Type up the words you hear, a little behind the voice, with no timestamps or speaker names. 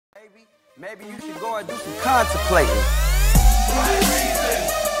Maybe you should go and do some contemplating. Right reason,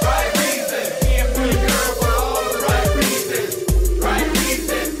 right reason. Me and pretty girl for all the right reasons. Right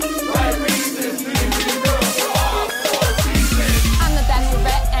reason, right reasons. Me and pretty girl for all 4 seasons. I'm the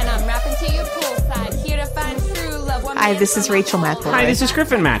Bachelorette, and I'm rapping to you poolside. Here to find true love. Hi, this is Rachel McElroy. Hi, this is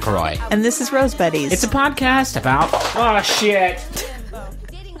Griffin McElroy. And this is Rose Buddies. It's a podcast about... Oh, shit.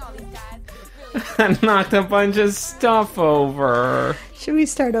 I knocked a bunch of stuff over. Should we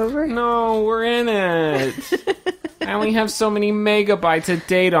start over? No, we're in it. I only have so many megabytes of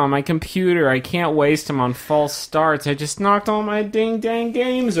data on my computer. I can't waste them on false starts. I just knocked all my ding-dang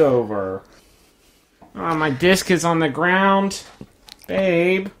games over. Oh, my disc is on the ground.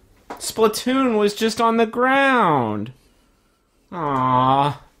 Babe, Splatoon was just on the ground.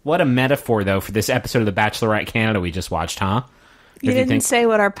 Aw. What a metaphor, though, for this episode of the Bachelorette Canada we just watched, huh? You didn't say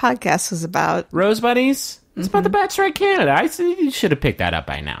what our podcast was about. Rose Buddies? It's about the Bachelorette Canada. You should have picked that up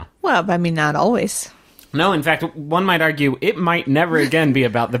by now. Well, I mean, not always. No, in fact, one might argue it might never again be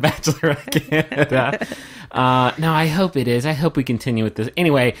about the Bachelorette Canada. No, I hope it is. I hope we continue with this.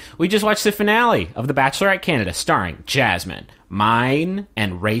 Anyway, we just watched the finale of the Bachelorette Canada starring Jasmine, mine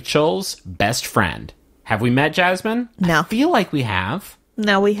and Rachel's best friend. Have we met Jasmine? No. I feel like we have.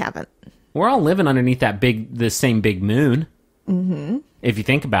 No, we haven't. We're all living underneath the same big moon. Mm-hmm. If you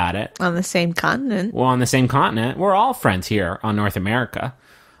think about it. On the same continent. Well, on the same continent. We're all friends here on North America.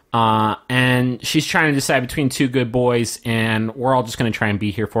 And she's trying to decide between two good boys, and we're all just going to try and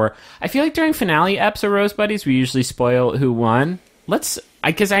be here for her. I feel like during finale eps of Rose Buddies, we usually spoil who won.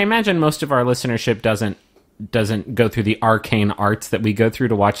 Because I imagine most of our listenership doesn't go through the arcane arts that we go through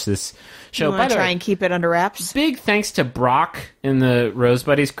to watch this show. You want to try and keep it under wraps? Big thanks to Brock in the Rose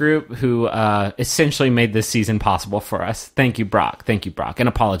Buddies group, who essentially made this season possible for us. Thank you, Brock. Thank you, Brock. And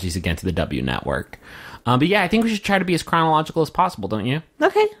apologies again to the W Network. But yeah, I think we should try to be as chronological as possible, don't you?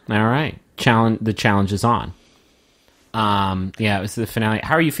 Okay. All right. The challenge is on. Yeah, it was the finale.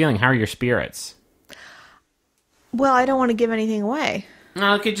 How are you feeling? How are your spirits? Well, I don't want to give anything away.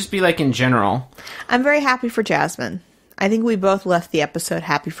 No, it could just be like in general. I'm very happy for Jasmine. I think we both left the episode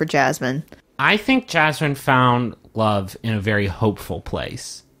happy for Jasmine. I think Jasmine found love in a very hopeful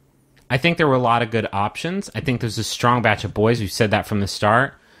place. I think there were a lot of good options. I think there's a strong batch of boys who said that from the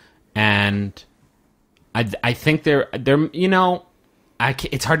start. And I think they're you know,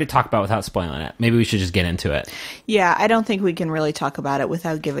 it's hard to talk about without spoiling it. Maybe we should just get into it. Yeah, I don't think we can really talk about it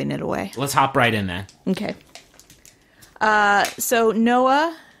without giving it away. Let's hop right in then. Okay. So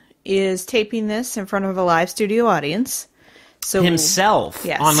Noah is taping this in front of a live studio audience. So himself,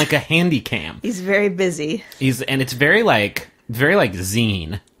 yes. On like a handy cam. He's very busy. And it's very like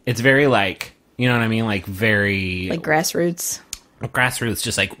zine. It's very like, you know what I mean? Like very... Like grassroots. Grassroots,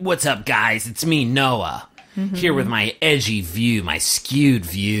 just like, what's up, guys? It's me, Noah. Mm-hmm. Here with my edgy view, my skewed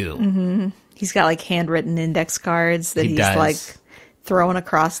view. Mm-hmm. He's got like handwritten index cards that he's like throwing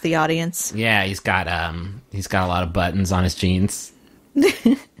across the audience. Yeah, he's got a lot of buttons on his jeans.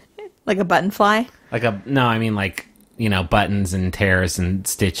 Like a button fly? No, I mean like, you know, buttons and tears and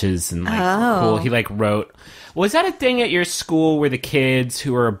stitches and like cool. He like wrote. Was that a thing at your school where the kids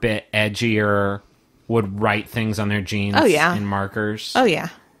who were a bit edgier would write things on their jeans? Oh, yeah. In markers? Oh, yeah.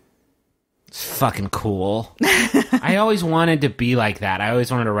 It's fucking cool. I always wanted to be like that. I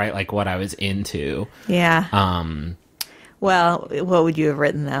always wanted to write like what I was into. Yeah. Well, what would you have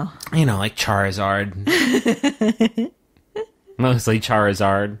written though? You know, like Charizard. Mostly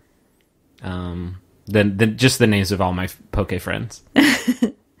Charizard. Just the names of all my Poke friends.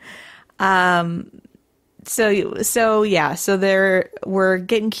 So we're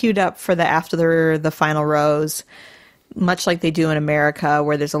getting queued up for after the final rose, much like they do in America,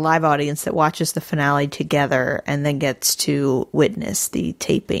 where there's a live audience that watches the finale together and then gets to witness the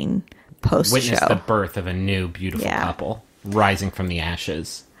taping post-show. Witness the birth of a new beautiful couple rising from the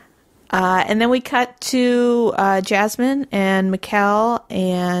ashes. And then we cut to Jasmine and Mikkel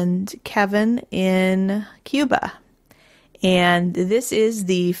and Kevin in Cuba. And this is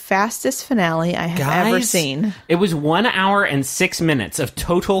the fastest finale I have ever seen. It was 1 hour and 6 minutes of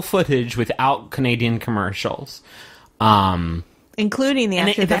total footage without Canadian commercials. Including the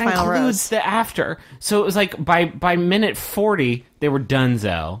after the final rose. That includes the after. So it was like by minute 40, they were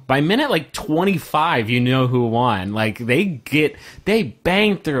donezo. By minute like 25, you know who won. Like they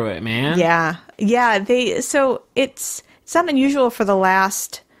bang through it, man. Yeah. Yeah. So it's not unusual for the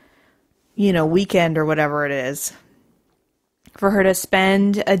last, weekend or whatever it is, for her to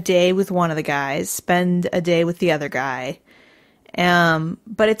spend a day with one of the guys, spend a day with the other guy.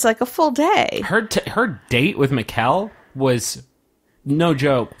 But it's like a full day. Her date with Mikkel was, no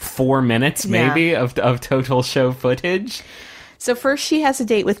joke, 4 minutes maybe of total show footage. So first she has a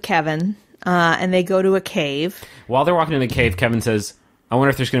date with Kevin, and they go to a cave. While they're walking in the cave, Kevin says, I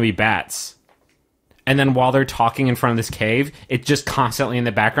wonder if there's going to be bats. And then while they're talking in front of this cave, it's just constantly in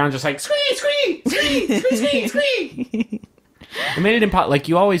the background, just like, squee, squee, squee, squee, squee. It made it impossible. Like,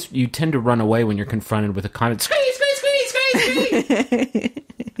 you tend to run away when you're confronted with a comment, squee, squee, squee, squee, squee.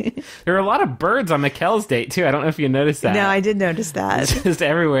 There are a lot of birds on Mikkel's date, too. I don't know if you noticed that. No, I did notice that. It's just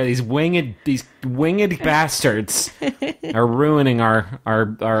everywhere. These winged bastards are ruining our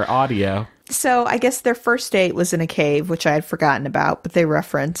audio. So I guess their first date was in a cave, which I had forgotten about, but they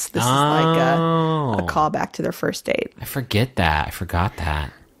referenced this is like a callback to their first date. I forgot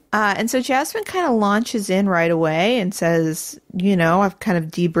that. And so Jasmine kind of launches in right away and says, I've kind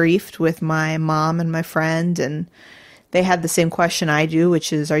of debriefed with my mom and my friend, and they had the same question I do,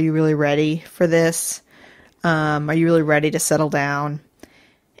 which is, are you really ready for this? Are you really ready to settle down?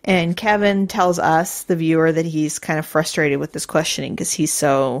 And Kevin tells us, the viewer, that he's kind of frustrated with this questioning because he's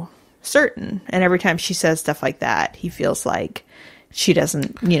so certain. And every time she says stuff like that, he feels like she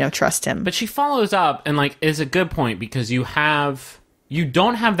doesn't, trust him. But she follows up and, is a good point because you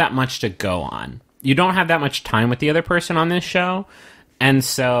don't have that much to go on. You don't have that much time with the other person on this show. And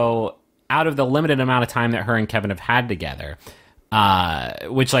so out of the limited amount of time that her and Kevin have had together,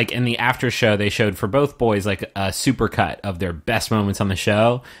 which in the after show, they showed for both boys, a supercut of their best moments on the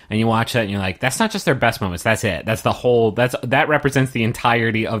show. And you watch that and you're like, that's not just their best moments. That's it. That's the whole, that represents the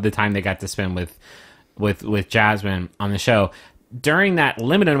entirety of the time they got to spend with Jasmine on the show. During that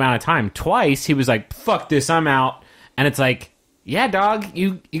limited amount of time, twice, he was like, fuck this, I'm out. And it's like, yeah, dog,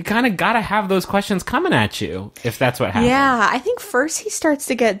 you kind of got to have those questions coming at you if that's what happens. Yeah, I think first he starts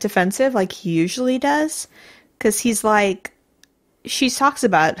to get defensive like he usually does, because he's like, she talks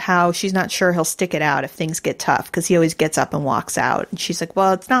about how she's not sure he'll stick it out if things get tough, because he always gets up and walks out. And she's like,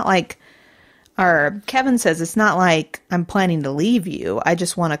 well, it's not like, or Kevin says, it's not like I'm planning to leave you. I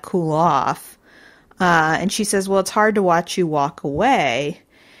just want to cool off. And she says, well, it's hard to watch you walk away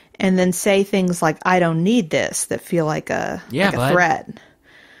and then say things like, I don't need this, that feel like a threat.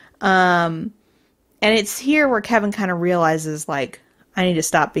 And it's here where Kevin kind of realizes, I need to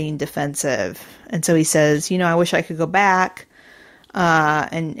stop being defensive. And so he says, I wish I could go back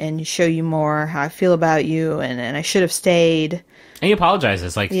and show you more how I feel about you, and I should have stayed. And he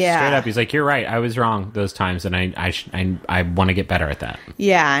apologizes, straight up. He's like, you're right, I was wrong those times, and I want to get better at that.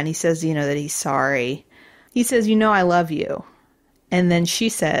 Yeah, and he says, that he's sorry. He says, I love you. And then she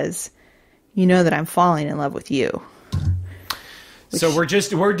says, that I'm falling in love with you. So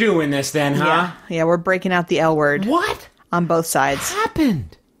we're doing this then, huh? Yeah, we're breaking out the L word. What? On both sides.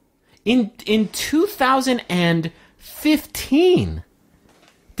 Happened? In 2015.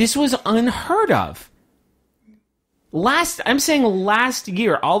 This was unheard of. I'm saying last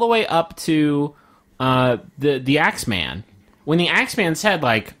year, all the way up to the Axeman. When the Axeman said,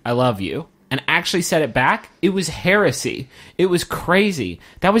 I love you, and actually said it back, it was heresy. It was crazy.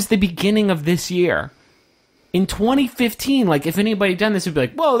 That was the beginning of this year. In 2015, if anybody done this, would be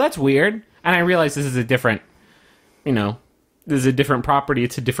like, whoa, that's weird. And I realize this is a different, this is a different property,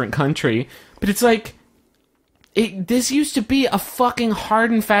 it's a different country. But it's this used to be a fucking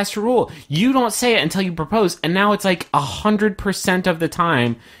hard and fast rule. You don't say it until you propose, and now it's 100% of the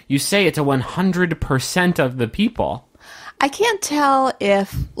time you say it to 100% of the people. I can't tell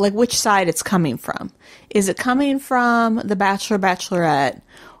if, which side it's coming from. Is it coming from the Bachelor, Bachelorette,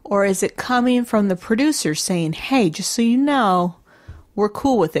 or is it coming from the producers saying, hey, just so you know, we're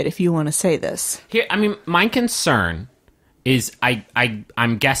cool with it if you want to say this? Here, my concern is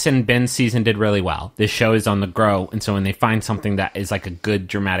I'm guessing Ben's season did really well. This show is on the grow, and so when they find something that is a good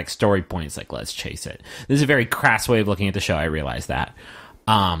dramatic story point, it's let's chase it. This is a very crass way of looking at the show, I realize that.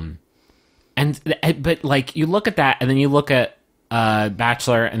 But you look at that, and then you look at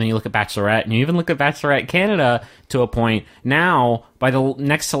Bachelor, and then you look at Bachelorette, and you even look at Bachelorette Canada to a point. Now, by the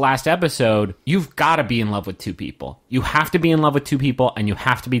next to last episode, you've got to be in love with two people. You have to be in love with two people, and you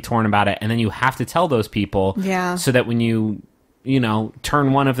have to be torn about it, and then you have to tell those people, so that when you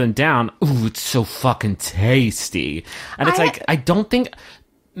turn one of them down, ooh, it's so fucking tasty. And it's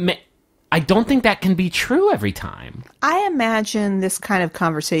I don't think that can be true every time. I imagine this kind of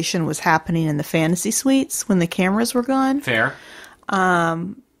conversation was happening in the fantasy suites when the cameras were gone. Fair.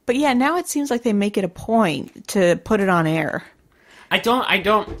 But yeah, now it seems like they make it a point to put it on air. I don't,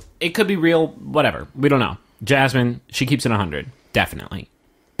 it could be real, whatever. We don't know. Jasmine, she keeps it 100. Definitely.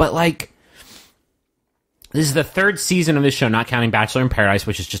 But this is the third season of this show, not counting Bachelor in Paradise,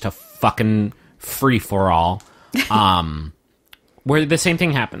 which is just a fucking free-for-all. where the same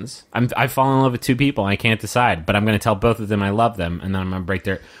thing happens. I fall in love with two people, and I can't decide, but I'm going to tell both of them I love them, and then I'm going to break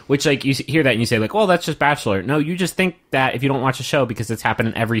their... Which, like, you hear that and you say, like, well, that's just Bachelor. No, you just think that if you don't watch a show, because it's happened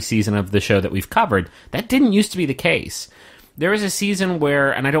in every season of the show that we've covered, that didn't used to be the case. There was a season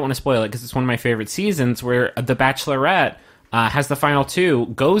where, and I don't want to spoil it because it's one of my favorite seasons, where the Bachelorette has the final two,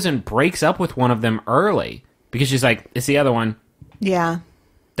 goes and breaks up with one of them early, because she's like, it's the other one. Yeah.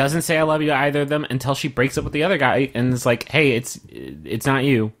 Doesn't say I love you to either of them until she breaks up with the other guy and is like, hey, it's not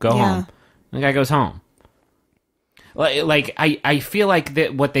you. Go home. The guy goes home. Like I feel like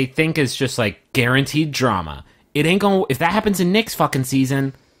that what they think is just like guaranteed drama. It ain't going to... If that happens in Nick's fucking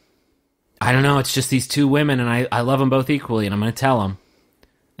season, I don't know. It's just these two women and I love them both equally and I'm going to tell them.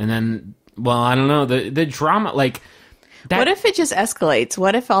 And then, well, I don't know. The drama, like... What if it just escalates?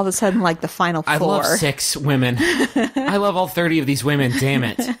 What if all of a sudden, like, the final four? I love 6 women. I love all 30 of these women, damn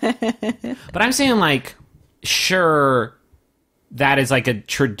it. But I'm saying, like, sure, that is, like, a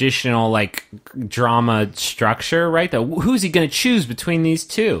traditional, like, drama structure, right? Who's he going to choose between these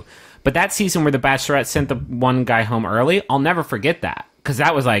two? But that season where the Bachelorette sent the one guy home early, I'll never forget that. Because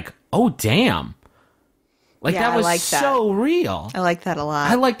that was like, oh, damn. Like, Yeah, that was I like so real. I like that a lot.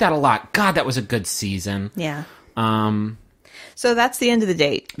 I like that a lot. God, that was a good season. Yeah. So that's the end of the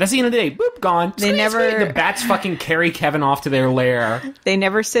date. That's the end of the day. Boop, gone. They never... The bats fucking carry Kevin off to their lair. They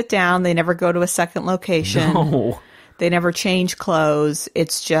never sit down. They never go to a second location. No. They never change clothes.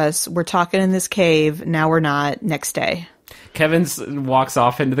 It's just, we're talking in this cave. Now we're not. Next day. Kevin walks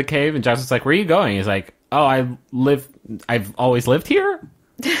off into the cave, and Jasmine's like, where are you going? He's like, oh, I've always lived here?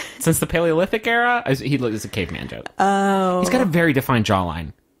 Since the Paleolithic era? He is a caveman joke. Oh. He's got a very defined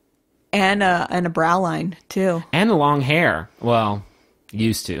jawline. And a brow line, too. And long hair. Well,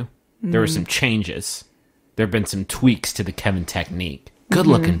 used to. There were some changes. There have been some tweaks to the Kevin technique.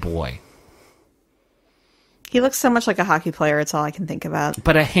 Good-looking boy. He looks so much like a hockey player, it's all I can think about.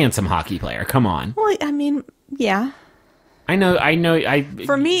 But a handsome hockey player, come on. Well, I mean, yeah. I know.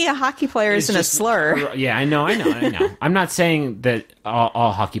 For me, a hockey player isn't a slur. Yeah, I know. I'm not saying that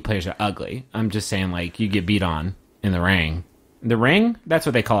all hockey players are ugly. I'm just saying, like, you get beat on in the ring. The ring? That's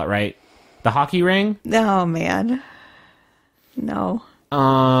what they call it, right? The hockey ring? Oh, man. No.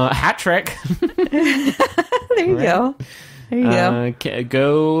 Hat trick. There you go. There you go.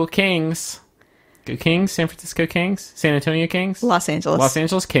 Go Kings. Go Kings. San Francisco Kings. San Antonio Kings. Los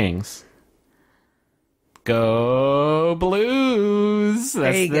Angeles Kings. Go Blues.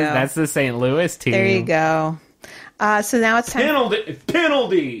 There you go. That's the St. Louis team. There you go. So now it's time.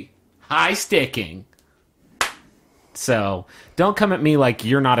 Penalty. High sticking. So, don't come at me like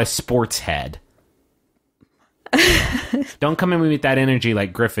you're not a sports head. Don't come at me with that energy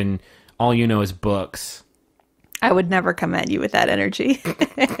like Griffin, all you know is books. I would never come at you with that energy.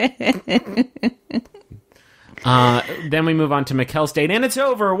 Then we move on to McKell's date, and it's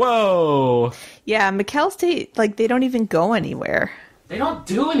over. Whoa! Yeah, McKell's date, like, they don't even go anywhere. They don't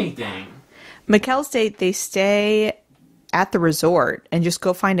do anything. McKell's date, they stay at the resort and just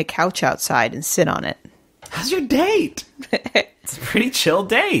go find a couch outside and sit on it. How's your date? It's a pretty chill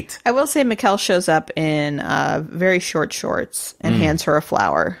date. I will say McKell shows up in very short shorts and hands her a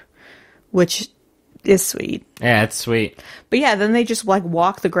flower, which is sweet. Yeah, it's sweet. But yeah, then they just like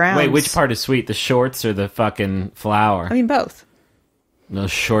walk the grounds. Wait, which part is sweet? The shorts or the fucking flower? I mean, both.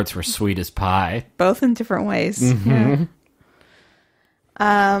 Those shorts were sweet as pie. Both in different ways. Mm-hmm.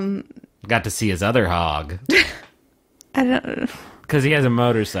 Yeah. Got to see his other hog. I don't... Because he has a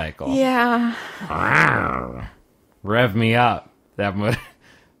motorcycle. Yeah. Rev me up. That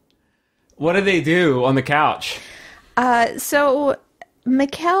What do they do on the couch? So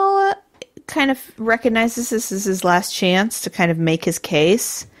Mikkel kind of recognizes this as his last chance to kind of make his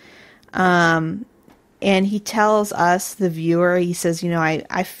case. And he tells us, the viewer, he says,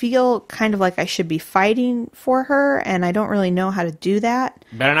 I feel kind of like I should be fighting for her, and I don't really know how to do that.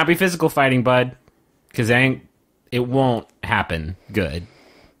 Better not be physical fighting, bud. Because it won't happen good.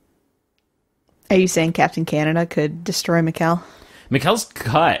 Are you saying Captain Canada could destroy Mikkel? Mikkel's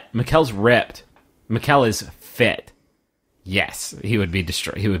cut. Mikkel's ripped. Mikkel is fit. Yes, he would be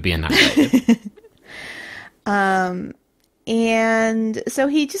destroyed. He would be annihilated. And so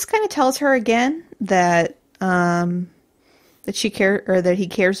he just kind of tells her again that that he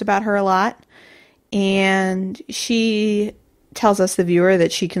cares about her a lot, and she tells us, the viewer,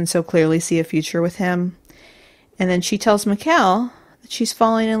 that she can so clearly see a future with him. And then she tells Mikkel that she's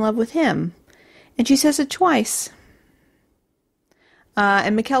falling in love with him. And she says it twice.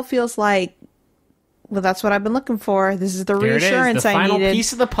 And Mikkel feels like, well, that's what I've been looking for. This is the reassurance I needed. The final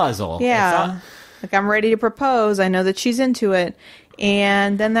piece of the puzzle. Yeah. Like, I'm ready to propose. I know that she's into it.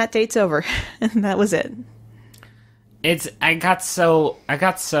 And then that date's over. And that was it. I got so,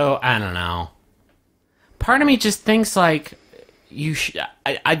 I don't know. Part of me just thinks like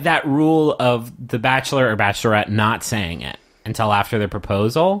that rule of the Bachelor or Bachelorette not saying it until after the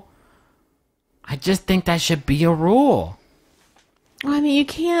proposal. I just think that should be a rule. Well, I mean, you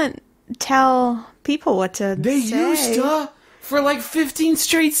can't tell people what to They say. used to. For like 15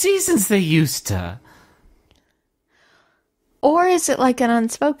 straight seasons, they used to. Or is it like an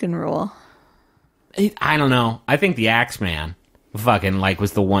unspoken rule? I don't know. I think the Axeman fucking like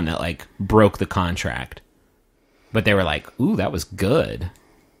was the one that like broke the contract. But they were like, ooh, that was good.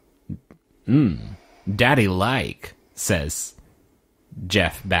 Daddy like, says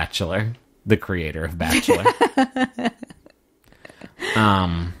Jeff Bachelor, the creator of Bachelor.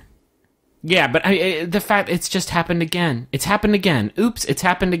 Yeah, but the fact it's just happened again. It's happened again. Oops, it's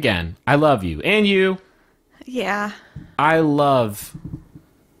happened again. I love you. And you. Yeah. I love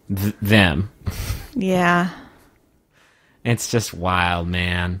them. Yeah. It's just wild,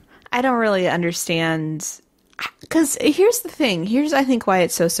 man. I don't really understand. Because here's the thing. Here's, I think, why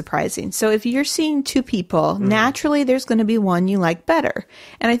it's so surprising. So if you're seeing two people, naturally there's going to be one you like better.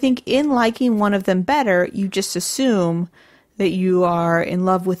 And I think in liking one of them better, you just assume that you are in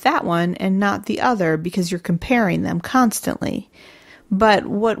love with that one and not the other because you're comparing them constantly. But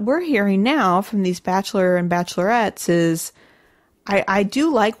what we're hearing now from these Bachelor and Bachelorettes is I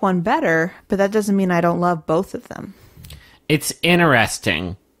do like one better, but that doesn't mean I don't love both of them. It's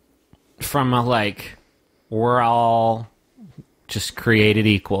interesting from a like, we're all just created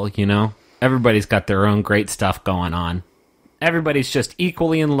equal, you know? Everybody's got their own great stuff going on. Everybody's just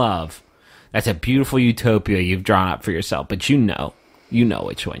equally in love. That's a beautiful utopia you've drawn up for yourself, but you know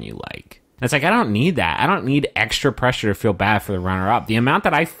which one you like. It's like, I don't need that. I don't need extra pressure to feel bad for the runner-up. The amount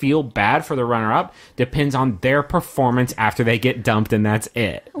that I feel bad for the runner-up depends on their performance after they get dumped, and that's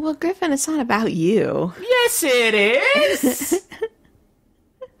it. Well, Griffin, it's not about you. Yes, it is!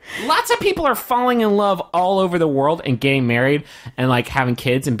 Lots of people are falling in love all over the world and getting married and, like, having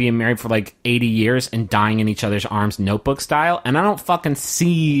kids and being married for, like, 80 years and dying in each other's arms Notebook style, and I don't fucking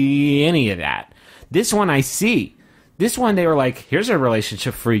see any of that. This one I see. This one, they were like, here's a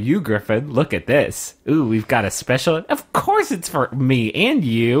relationship for you, Griffin. Look at this. Ooh, we've got a special... Of course it's for me and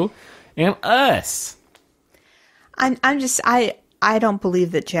you and us. I don't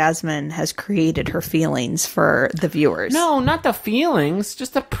believe that Jasmine has created her feelings for the viewers. No, not the feelings,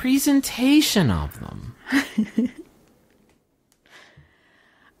 just the presentation of them.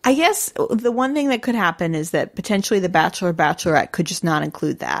 I guess the one thing that could happen is that potentially the Bachelor Bachelorette could just not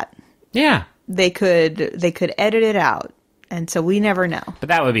include that. Yeah. They could edit it out, and so we never know. But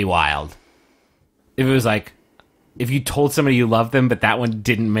that would be wild. If it was like, if you told somebody you loved them, but that one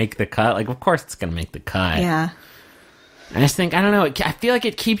didn't make the cut, like, of course it's going to make the cut. Yeah. I just think, I don't know, I feel like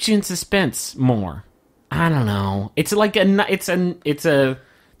it keeps you in suspense more. I don't know. It's like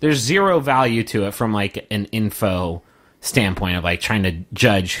there's zero value to it from like an info standpoint of like trying to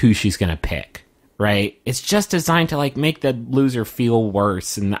judge who she's going to pick. Right? It's just designed to, like, make the loser feel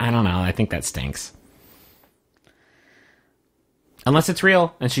worse, and I don't know, I think that stinks. Unless it's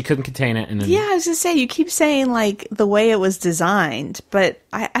real, and she couldn't contain it. And then... Yeah, I was going to say, you keep saying, like, the way it was designed, but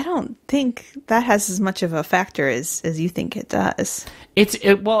I don't think that has as much of a factor as you think it does.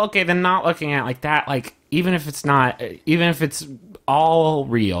 Well, okay, then not looking at it like that, like, even if it's all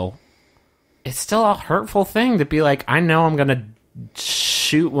real, it's still a hurtful thing to be like, I know I'm going to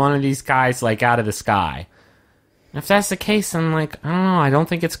shoot one of these guys like out of the sky. If that's the case, then like, I don't know, I don't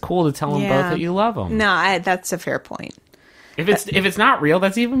think it's cool to tell them both that you love them. No, that's a fair point. If it's not real,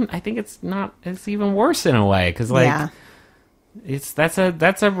 it's even worse in a way, because like that's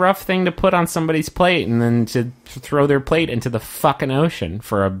a rough thing to put on somebody's plate and then to throw their plate into the fucking ocean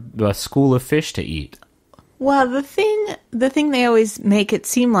for a school of fish to eat. Well, the thing they always make it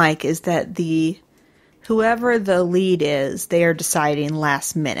seem like is that whoever the lead is, they are deciding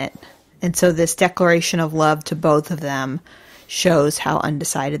last minute. And so this declaration of love to both of them shows how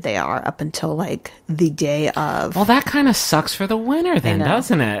undecided they are up until, like, the day of. Well, that kind of sucks for the winner then,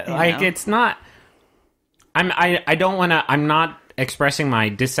 doesn't it? Like, it's not... I'm not expressing my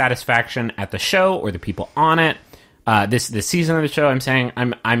dissatisfaction at the show or the people on it. This season of the show, I'm saying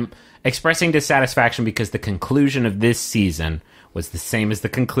I'm expressing dissatisfaction because the conclusion of this season was the same as the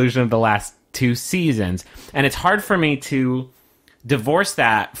conclusion of the last 2 seasons, and it's hard for me to divorce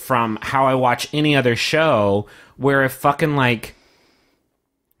that from how I watch any other show where if fucking like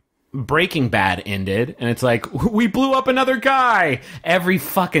Breaking Bad ended and it's like, we blew up another guy every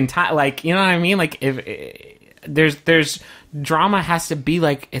fucking time, like, you know what I mean? Like, if there's drama has to be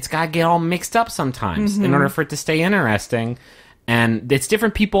like, it's gotta get all mixed up sometimes in order for it to stay interesting. And it's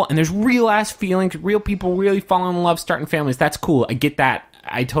different people, and there's real ass feelings, real people really falling in love, starting families. That's cool. I get that.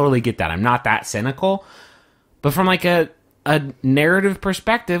 I totally get that. I'm not that cynical. But from like a narrative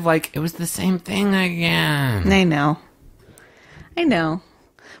perspective, like, it was the same thing again. I know.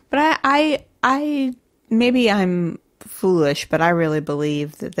 But I maybe I'm foolish, but I really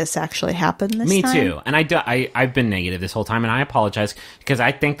believe that this actually happened this Me time. too. And I've been negative this whole time, and I apologize, because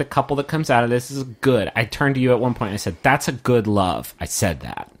I think the couple that comes out of this is good. I turned to you at one point and I said, that's a good love. I said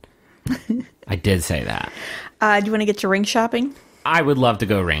that. I did say that. Do you want to get to ring shopping? I would love to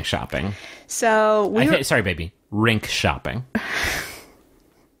go ring shopping. So Sorry, baby. Rink shopping. I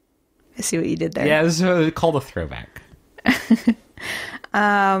see what you did there. Yeah, it was called a throwback.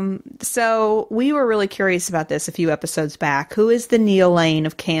 So we were really curious about this a few episodes back. Who is the Neil Lane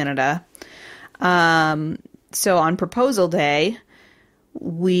of Canada? So on proposal day,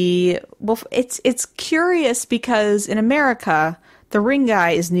 it's curious because in America, the ring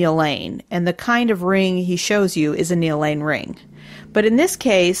guy is Neil Lane, and the kind of ring he shows you is a Neil Lane ring. But in this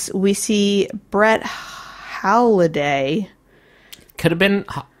case, we see Brett Holiday. Could have been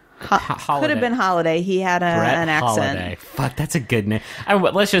Could have been Holiday. He had an accent. Holiday. Fuck, that's a good name.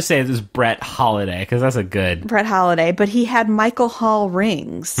 Let's just say this is Brett Holiday, because that's a good... Brett Holiday, but he had Michael Hall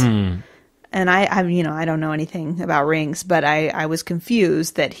rings. And I don't know anything about rings, but I was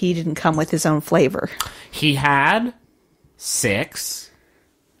confused that he didn't come with his own flavor. He had 6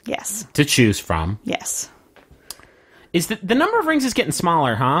 Yes. to choose from. Yes. Is the number of rings is getting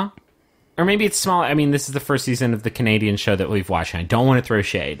smaller, huh? Or maybe it's smaller. I mean, this is the first season of the Canadian show that we've watched, and I don't want to throw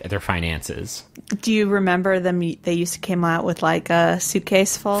shade at their finances. Do you remember them? They used to come out with like a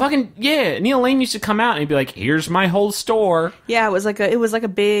suitcase full. Fucking yeah! Neil Lane used to come out and he'd be like, "Here's my whole store." Yeah, it was like a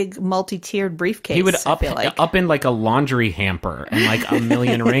big multi-tiered briefcase. He would up in like a laundry hamper, and like a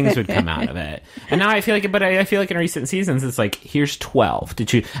million rings would come out of it. And now I feel like in recent seasons, it's like, here's 12 to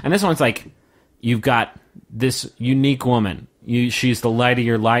choose, and this one's like, you've got this unique woman. She's the light of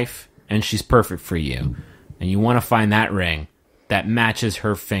your life. And she's perfect for you. And you want to find that ring that matches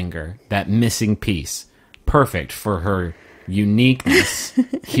her finger, that missing piece. Perfect for her uniqueness.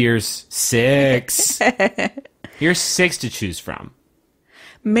 Here's 6. Here's 6 to choose from.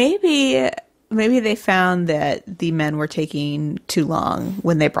 Maybe they found that the men were taking too long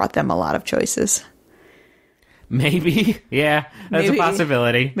when they brought them a lot of choices. Maybe. Yeah, that's a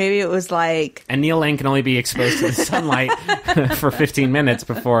possibility. Maybe it was like... And Neil Lane can only be exposed to the sunlight for 15 minutes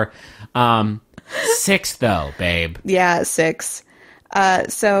before... 6, though, babe. Yeah, 6.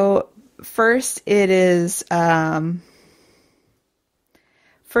 So first it is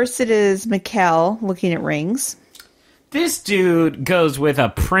Mikkel looking at rings. This dude goes with a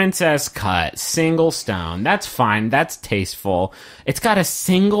princess cut, single stone. That's fine. That's tasteful. It's got a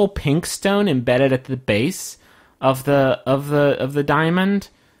single pink stone embedded at the base of the diamond.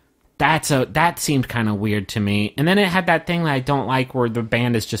 That seemed kind of weird to me. And then it had that thing that I don't like, where the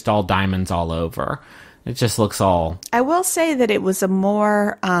band is just all diamonds all over. It just looks all... I will say that it was a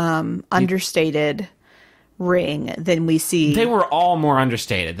more understated ring than we see. They were all more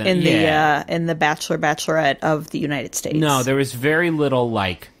understated than in the Bachelorette of the United States. No, there was very little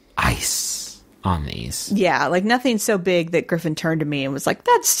like ice on these. Yeah, like nothing so big that Griffin turned to me and was like,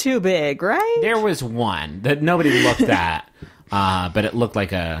 "That's too big," right? There was one that nobody looked at, but it looked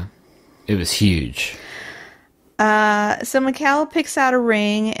like it was huge. So Mikkel picks out a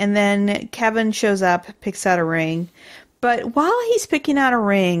ring, and then Kevin shows up, picks out a ring. But while he's picking out a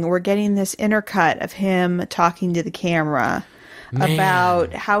ring, we're getting this intercut of him talking to the camera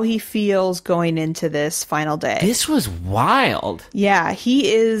about how he feels going into this final day. This was wild. Yeah,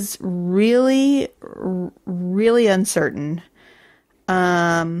 he is really, really uncertain.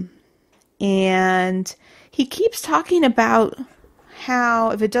 And he keeps talking about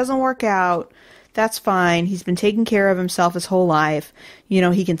how if it doesn't work out, that's fine. He's been taking care of himself his whole life. You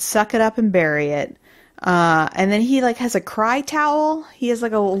know, he can suck it up and bury it. And then he like has a cry towel. He has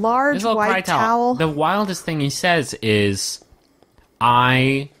like a large white towel. The wildest thing he says is,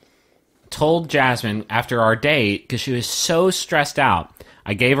 I told Jasmine after our date, because she was so stressed out,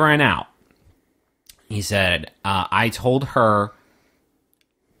 I gave her an out. He said, I told her,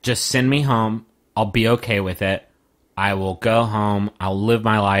 just send me home. I'll be okay with it. I will go home. I'll live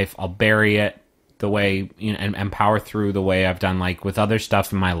my life. I'll bury it the way, you know, and power through the way I've done, like with other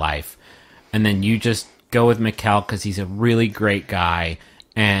stuff in my life. And then you just go with Mikkel because he's a really great guy.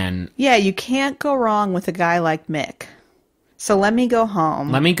 And yeah, you can't go wrong with a guy like Mick. So let me go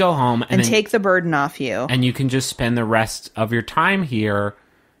home. Let me go home and take the burden off you. And you can just spend the rest of your time here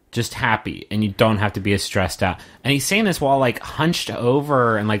just happy, and you don't have to be as stressed out. And he's saying this while like hunched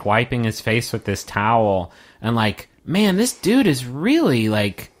over and like wiping his face with this towel and like man, this dude is really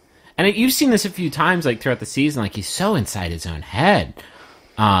like, and you've seen this a few times like throughout the season, like he's so inside his own head.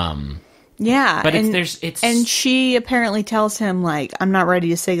 Yeah, But and she apparently tells him like, "I'm not ready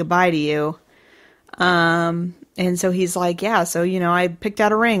to say goodbye to you." And so he's like, "Yeah, so I picked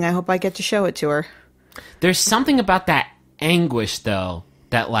out a ring. I hope I get to show it to her." There's something about that anguish though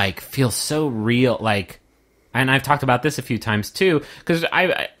that like feels so real, like, and I've talked about this a few times too, because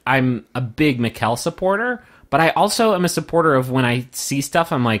I'm a big Mikkel supporter, but I also am a supporter of when I see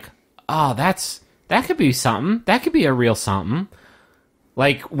stuff, I'm like, oh, that could be something. That could be a real something.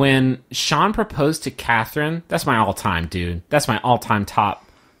 Like when Sean proposed to Catherine, that's my all-time, dude. That's my all-time top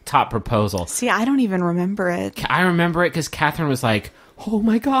proposal. See, I don't even remember it. I remember it because Catherine was like, oh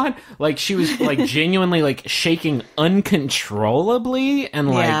my God. Like she was like genuinely like shaking uncontrollably and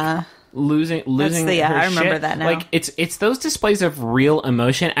like Yeah. losing her I remember shit. that now. Like it's those displays of real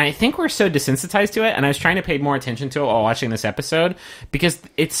emotion, and I think we're so desensitized to it, and I was trying to pay more attention to it while watching this episode because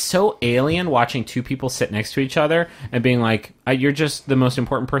it's so alien watching two people sit next to each other and being like, you're just the most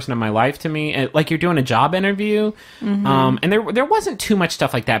important person in my life to me, and like you're doing a job interview. And there wasn't too much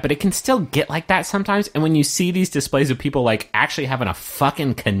stuff like that, but it can still get like that sometimes. And when you see these displays of people like actually having a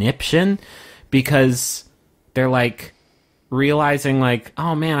fucking conniption because they're like realizing like,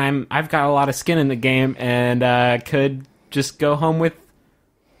 oh man, I've got a lot of skin in the game and could just go home with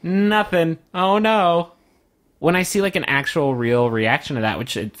nothing. Oh no. When I see like an actual real reaction to that,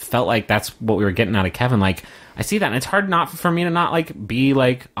 which it felt like that's what we were getting out of Kevin, like I see that and it's hard not for me to not like be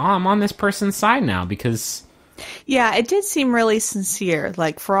like, oh, I'm on this person's side now because Yeah, it did seem really sincere.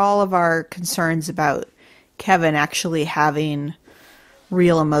 Like for all of our concerns about Kevin actually having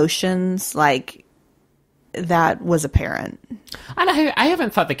real emotions, like that was apparent. I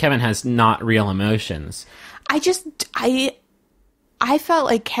haven't thought that Kevin has not real emotions. I felt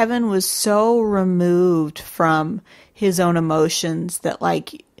like Kevin was so removed from his own emotions that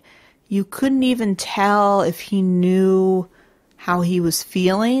like you couldn't even tell if he knew how he was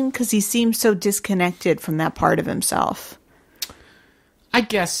feeling because he seemed so disconnected from that part of himself. I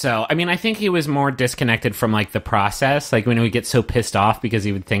guess so. I mean, I think he was more disconnected from like the process. Like when he would get so pissed off because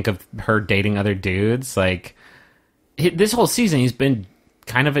he would think of her dating other dudes. Like this whole season, he's been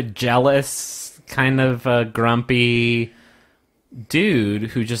kind of a jealous, kind of a grumpy dude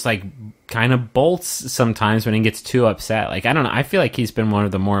who just like kind of bolts sometimes when he gets too upset. Like I don't know. I feel like he's been one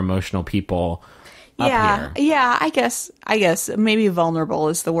of the more emotional people up here. Yeah. I guess maybe vulnerable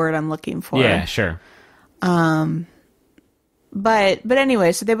is the word I'm looking for. Yeah, sure. But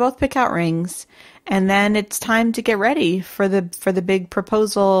anyway, so they both pick out rings, and then it's time to get ready for the big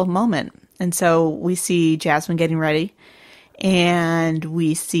proposal moment. And so we see Jasmine getting ready, and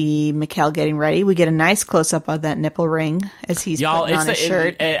we see Mikkel getting ready. We get a nice close up of that nipple ring as he's putting on his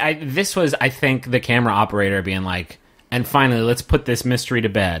shirt. This was, I think, the camera operator being like, and finally, let's put this mystery to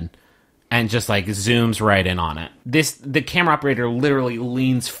bed. And just like zooms right in on it. The camera operator literally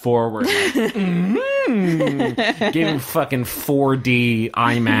leans forward, like, giving fucking 4D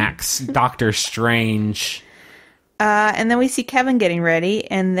IMAX Doctor Strange. And then we see Kevin getting ready,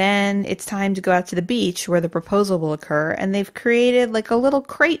 and then it's time to go out to the beach where the proposal will occur. And they've created like a little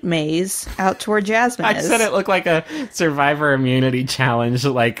crate maze out to where Jasmine I is. said it looked like a Survivor immunity challenge,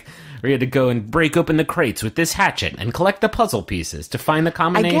 like where you had to go and break open the crates with this hatchet and collect the puzzle pieces to find the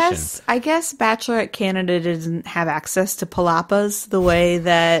combination. I guess Bachelorette Canada doesn't have access to palapas the way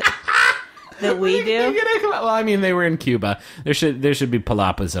that we do. Well, I mean, they were in Cuba. There should be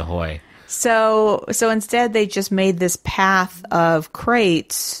palapas ahoy. So instead, they just made this path of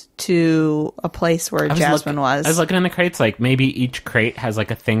crates to a place where Jasmine was. I was looking in the crates, like maybe each crate has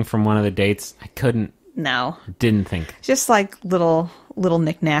like a thing from one of the dates. I couldn't. No. Didn't think. Just like little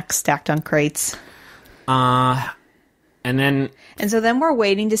knickknacks stacked on crates. And so then we're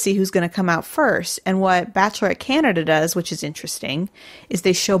waiting to see who's going to come out first. And what Bachelorette Canada does, which is interesting, is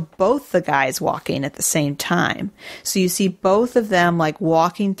they show both the guys walking at the same time. So you see both of them like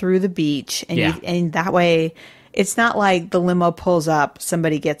walking through the beach, and and that way it's not like the limo pulls up,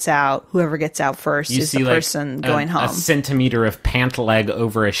 somebody gets out, whoever gets out first is the person going home. A centimeter of pant leg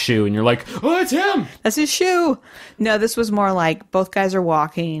over a shoe, and you're like, oh, it's him! That's his shoe! No, this was more like both guys are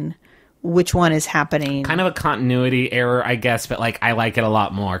walking. Which one is happening? Kind of a continuity error, I guess, but like I like it a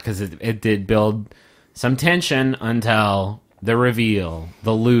lot more because it did build some tension until the reveal,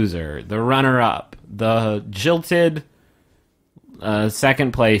 the loser, the runner-up, the jilted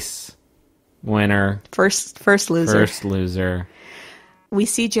second place winner. First loser. First loser. We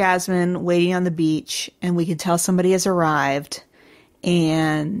see Jasmine waiting on the beach, and we can tell somebody has arrived,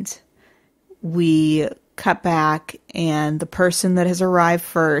 and we cut back, and the person that has arrived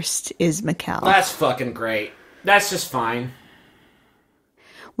first is Mikkel. That's fucking great. That's just fine.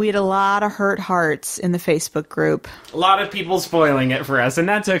 We had a lot of hurt hearts in the Facebook group. A lot of people spoiling it for us, and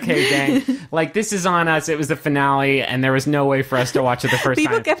that's okay, gang. Like, this is on us. It was the finale, and there was no way for us to watch it the first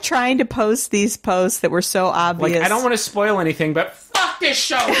People time. kept trying to post these posts that were so obvious. Like, I don't want to spoil anything, but fuck this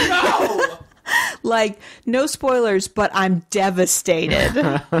show, no! Like, no spoilers, but I'm devastated.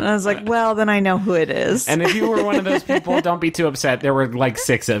 And I was like, well, then I know who it is. And if you were one of those people, don't be too upset. There were like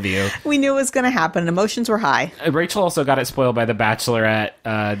 6 of you. We knew it was going to happen. Emotions were high. Rachel also got it spoiled by the Bachelorette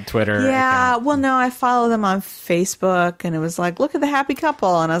Twitter Yeah, account. well, no, I follow them on Facebook, and it was like, look at the happy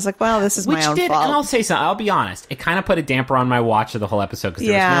couple. And I was like, well, this is my own fault. And I'll say something. I'll be honest. It kind of put a damper on my watch of the whole episode because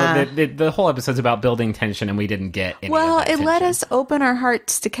Yeah. the whole episode's about building tension, and we didn't get any Well, of that it let tension. us open our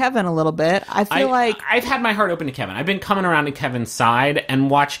hearts to Kevin a little bit. I feel like... I've had my heart open to Kevin. I've been coming around to Kevin's side and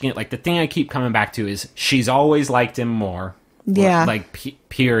watching it. Like, the thing I keep coming back to is she's always liked him more. Yeah. Like,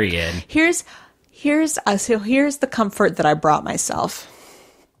 period. Here's the comfort that I brought myself.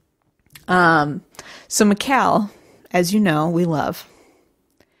 So Mikkel, as you know, we love.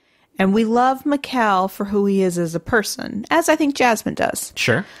 And we love Mikkel for who he is as a person, as I think Jasmine does.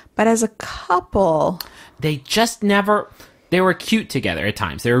 Sure. But as a couple... They just never... They were cute together at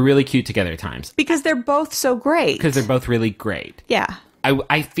times. They were really cute together at times. Because they're both so great. Because they're both really great. Yeah.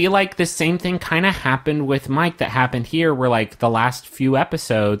 I feel like the same thing kind of happened with Mike that happened here, where like the last few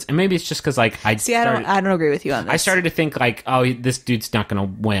episodes, and maybe it's just because like I don't agree with you on this. I started to think like, oh, this dude's not going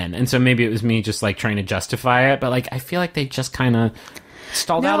to win, and so maybe it was me just like trying to justify it, but like I feel like they just kind of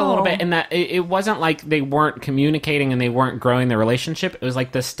stalled out a little bit, and that it wasn't like they weren't communicating and they weren't growing their relationship. It was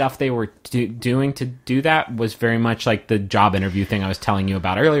like the stuff they were doing to do that was very much like the job interview thing I was telling you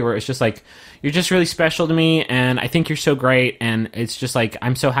about earlier, where it's just like, you're just really special to me, and I think you're so great, and it's just like,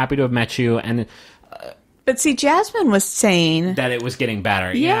 I'm so happy to have met you, and But see, Jasmine was saying that it was getting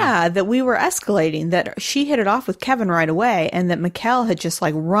better. Yeah, that we were escalating, that she hit it off with Kevin right away, and that Mikkel had just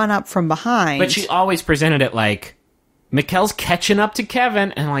like run up from behind. But she always presented it like, Mikkel's catching up to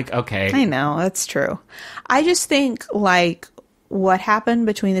Kevin, and like, okay. I know, that's true. I just think like what happened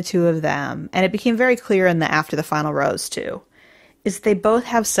between the two of them, and it became very clear in the after the final rose too, is they both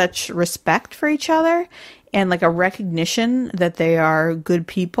have such respect for each other and like a recognition that they are good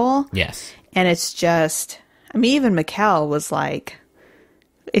people. Yes. And it's just, I mean, even Mikkel was like,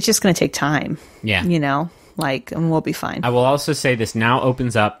 it's just going to take time. Yeah. You know, like, and we'll be fine. I will also say this now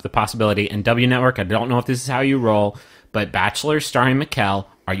opens up the possibility, and W Network, I don't know if this is how you roll, but Bachelor starring Mikkel,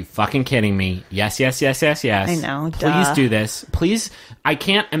 are you fucking kidding me? Yes, yes, yes, yes, yes. I know, Please duh. do this. Please. I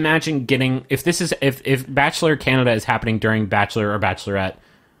can't imagine getting, if Bachelor Canada is happening during Bachelor or Bachelorette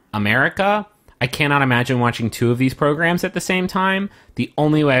America, I cannot imagine watching 2 of these programs at the same time. The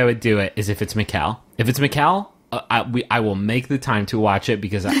only way I would do it is if it's Mikkel. If it's Mikkel, I will make the time to watch it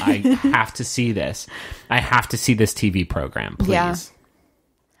because I have to see this. I have to see this TV program, please.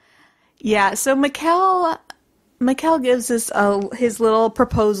 Yeah, so Mikkel gives us his little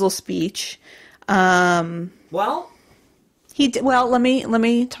proposal speech. Well, Let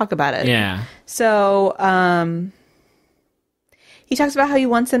me talk about it. yeah. So, he talks about how he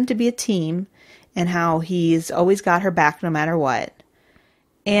wants them to be a team and how he's always got her back no matter what.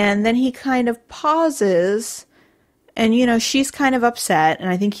 And then he kind of pauses, and, you know, she's kind of upset, and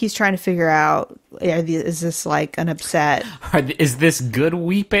I think he's trying to figure out, is this like an upset? Is this good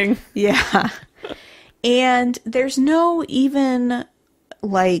weeping? Yeah. And there's no even,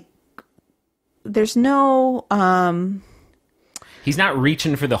 like, there's no, He's not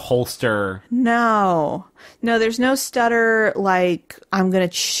reaching for the holster. No, there's no stutter like I'm going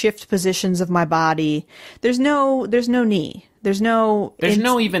to shift positions of my body. There's no knee. There's no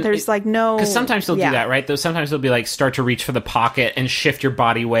because sometimes they'll do that, right? Sometimes they'll be like, start to reach for the pocket and shift your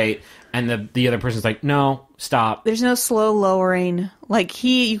body weight, and the other person's like, no, stop. There's no slow lowering. Like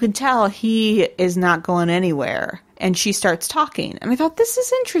you can tell he is not going anywhere. And she starts talking. And I thought, this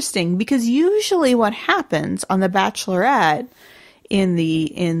is interesting because usually what happens on The Bachelorette in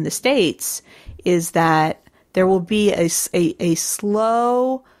the States is that there will be a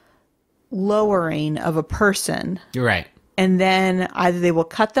slow lowering of a person. You're right. And then either they will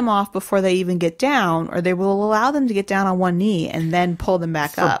cut them off before they even get down, or they will allow them to get down on one knee and then pull them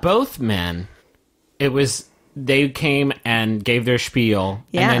back up. For both men, it was they came and gave their spiel,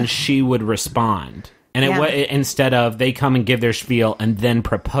 Yeah. and then she would respond. And instead of they come and give their spiel and then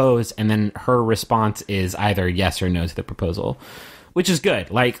propose, and then her response is either yes or no to the proposal, which is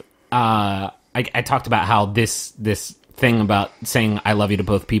good. Like I talked about how this thing about saying I love you to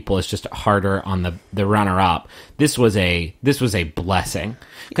both people is just harder on the runner up. This was a blessing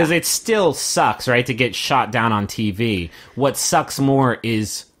because it still sucks, right, to get shot down on TV. What sucks more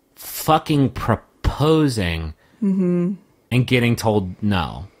is fucking proposing proposing and getting told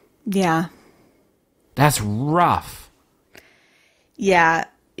no. Yeah. That's rough. Yeah.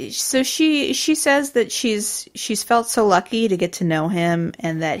 So she says that she's felt so lucky to get to know him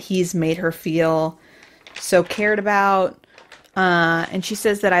and that he's made her feel so cared about. And she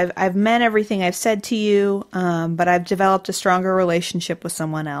says that I've meant everything I've said to you, but I've developed a stronger relationship with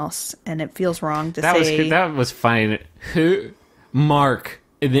someone else, and it feels wrong to say. That was fine. Who? Mark,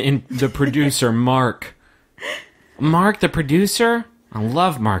 the producer. Mark the producer. I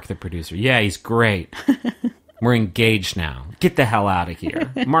love Mark the producer. Yeah, he's great. We're engaged now. Get the hell out of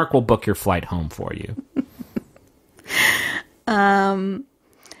here. Mark will book your flight home for you.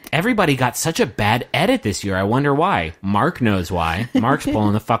 Everybody got such a bad edit this year. I wonder why. Mark knows why. Mark's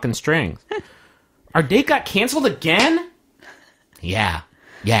pulling the fucking strings. Our date got canceled again? Yeah,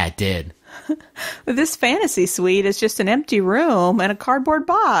 it did. This fantasy suite is just an empty room and a cardboard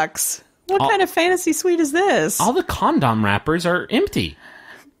box. What kind of fantasy suite is this? All the condom wrappers are empty.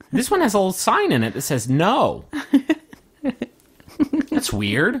 This one has a little sign in it that says no. That's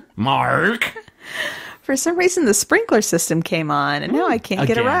weird. Mark. For some reason, the sprinkler system came on, and now I can't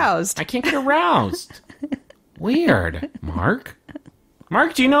get aroused. I can't get aroused. Weird. Mark,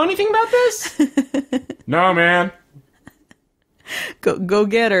 do you know anything about this? No, man. Go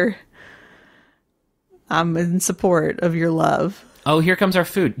get her. I'm in support of your love. Oh, here comes our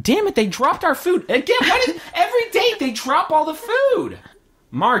food. Damn it, they dropped our food. Again, every day they drop all the food.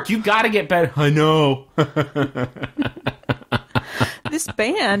 Mark, you gotta get better. I know. This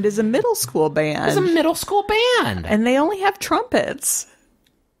band is a middle school band. It's a middle school band. And they only have trumpets.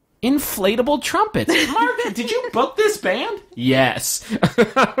 Inflatable trumpets. Mark, did you book this band? Yes.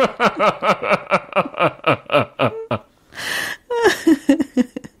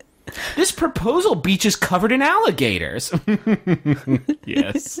 This proposal beach is covered in alligators.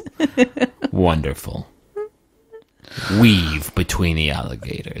 Yes. Wonderful. Weave between the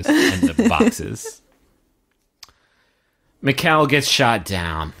alligators and the boxes. Mikel gets shot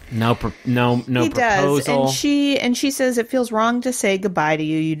down. No he proposal. Does. And she says it feels wrong to say goodbye to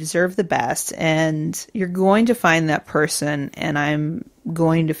you. You deserve the best, and you're going to find that person. And I'm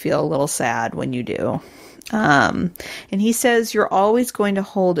going to feel a little sad when you do. And he says you're always going to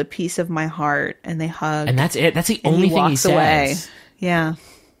hold a piece of my heart. And they hug. And that's it. That's the only thing he says. Away. Yeah.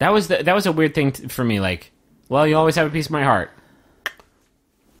 That was a weird thing for me. Like, well, you always have a piece of my heart.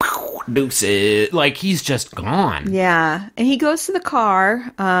 Deuces. Like, he's just gone. Yeah. And he goes to the car,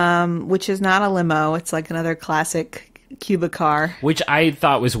 which is not a limo. It's like another classic Cuba car. Which I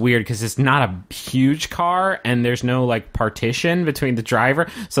thought was weird because it's not a huge car and there's no, like, partition between the driver.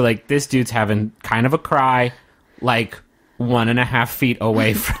 So, like, this dude's having kind of a cry, like, 1.5 feet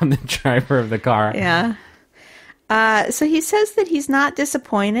away from the driver of the car. Yeah. So he says that he's not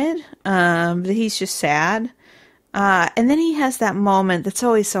disappointed, that he's just sad. And then he has that moment that's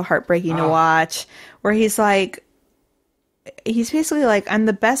always so heartbreaking to watch, where he's basically like, I'm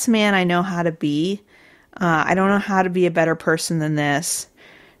the best man I know how to be. I don't know how to be a better person than this.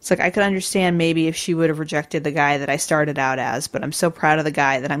 It's like, I could understand maybe if she would have rejected the guy that I started out as, but I'm so proud of the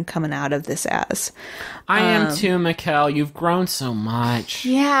guy that I'm coming out of this as. I am too, Mikel. You've grown so much.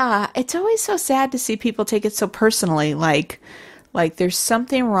 Yeah. It's always so sad to see people take it so personally. Like there's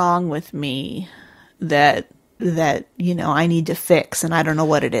something wrong with me that I need to fix, and I don't know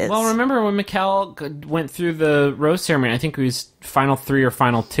what it is. Well, remember when Mikel went through the rose ceremony, I think it was final 3 or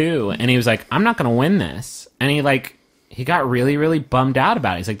final 2, and he was like, I'm not going to win this. And he got really, really bummed out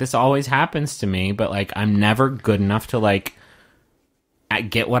about it. He's like, this always happens to me, but, like, I'm never good enough to, like,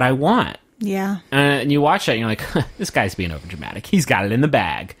 get what I want. Yeah. And you watch that, and you're like, this guy's being overdramatic. He's got it in the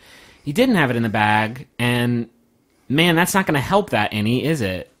bag. He didn't have it in the bag, and, man, that's not going to help that any, is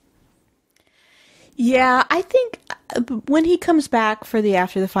it? Yeah, I think when he comes back for the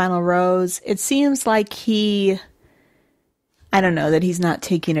After the Final Rose, it seems like I don't know, that he's not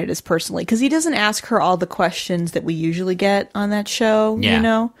taking it as personally. Because he doesn't ask her all the questions that we usually get on that show,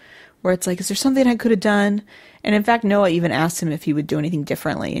 where it's like, is there something I could have done? And in fact, Noah even asked him if he would do anything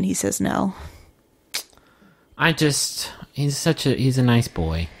differently, and he says no. He's a nice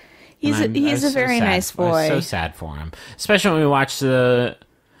boy. He's a very nice boy. I was so sad for him. Especially when we watched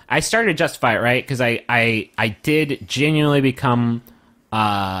I started to justify it, right? Because I did genuinely become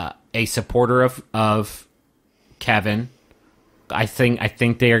a supporter of Kevin. I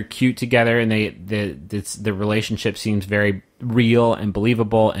think they are cute together, and the relationship seems very real and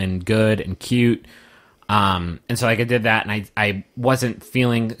believable and good and cute. And so like I did that, and I wasn't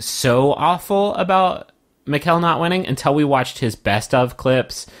feeling so awful about Mikel not winning until we watched his best of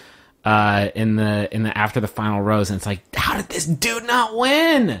clips in the After the Final Rose, and it's like, how did this dude not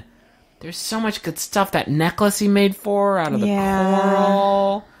win? There's so much good stuff. That necklace he made for her out of the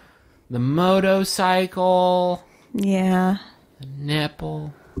coral. The motorcycle. Yeah. The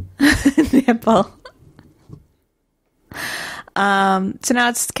nipple. Nipple. So now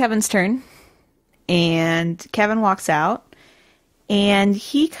it's Kevin's turn. And Kevin walks out. And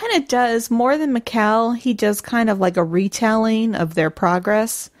he kind of does, more than Mikkel, he does kind of like a retelling of their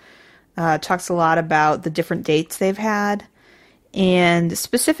progress. Talks a lot about the different dates they've had. And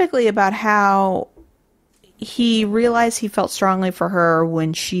specifically about how he realized he felt strongly for her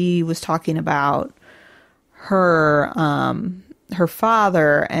when she was talking about her her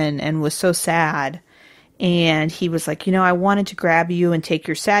father and was so sad. And he was like, I wanted to grab you and take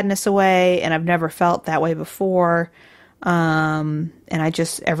your sadness away, and I've never felt that way before. And I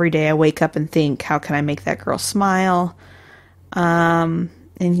just, every day I wake up and think, how can I make that girl smile? And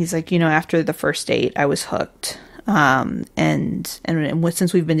he's like, after the first date, I was hooked. And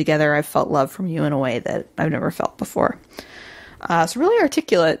since we've been together, I've felt love from you in a way that I've never felt before. So really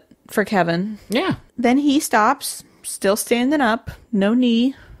articulate for Kevin. Yeah. Then he stops, still standing up, no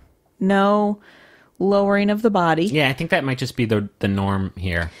knee, no lowering of the body. Yeah, I think that might just be the norm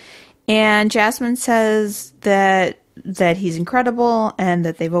here. And Jasmine says that he's incredible and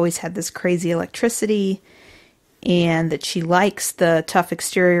that they've always had this crazy electricity and that she likes the tough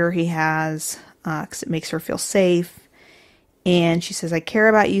exterior he has. Because it makes her feel safe. And she says, I care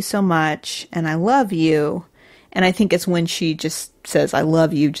about you so much, and I love you. And I think it's when she just says, I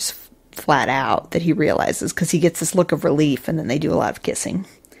love you, just flat out, that he realizes, because he gets this look of relief, and then they do a lot of kissing.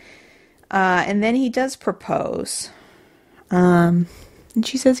 And then he does propose. And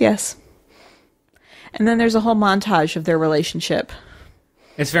she says yes. And then there's a whole montage of their relationship.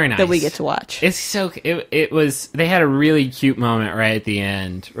 It's very nice that we get to watch. It's so it was. They had a really cute moment right at the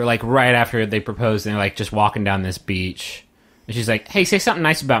end, or like right after they proposed, and they're like just walking down this beach, and she's like, "Hey, say something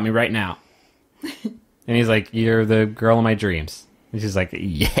nice about me right now." And he's like, "You're the girl of my dreams." And she's like,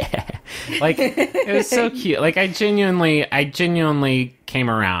 "Yeah." Like it was so cute. Like I genuinely came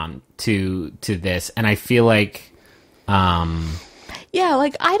around to this, and I feel like, yeah,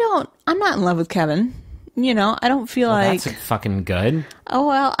 like I'm not in love with Kevin. I don't feel like... That's fucking good. Oh,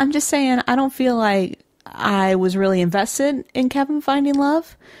 well, I'm just saying, I don't feel like I was really invested in Kevin finding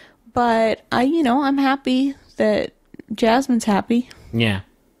love. But, I'm happy that Jasmine's happy. Yeah.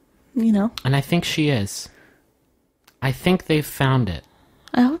 And I think she is. I think they've found it.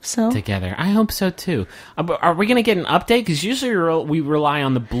 I hope so. Together. I hope so, too. Are we going to get an update? Because usually we rely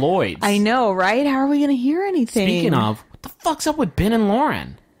on the Bloids. I know, right? How are we going to hear anything? Speaking of, what the fuck's up with Ben and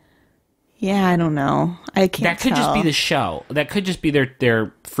Lauren? Yeah, I don't know. I can't That could just be the show. That could just be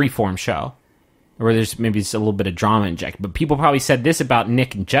their freeform show. Where there's maybe just a little bit of drama injected. But people probably said this about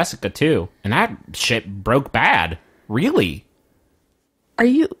Nick and Jessica, too. And that shit broke bad. Really. Are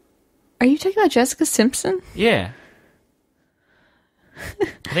you talking about Jessica Simpson? Yeah.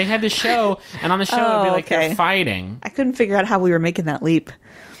 They had the show, and on the show it would be like they're fighting. I couldn't figure out how we were making that leap.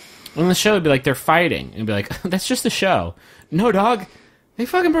 On the show it would be like they're fighting. And it'd be like, that's just the show. No, dog. They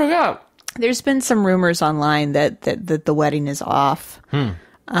fucking broke up. There's been some rumors online that the wedding is off,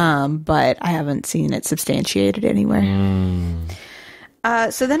 but I haven't seen it substantiated anywhere.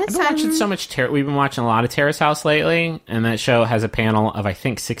 So then it's time. Watching so much. We've been watching a lot of Terrace House lately, and that show has a panel of I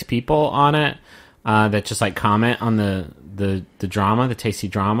think 6 people on it that just like comment on the drama, the tasty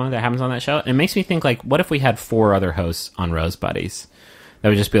drama that happens on that show. And it makes me think like, what if we had 4 other hosts on Rose Buddies? That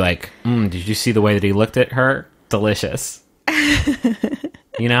would just be like, did you see the way that he looked at her? Delicious.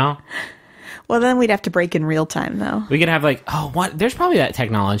 Well, then we'd have to break in real time, though. We could have like, there's probably that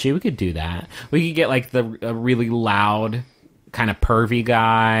technology. We could do that. We could get like a really loud, kind of pervy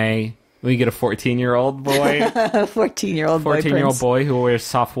guy. We could get a 14-year-old boy. A 14-year-old boy. 14-year-old boy who wears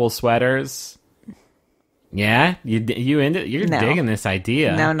soft wool sweaters. Yeah? You into You're digging this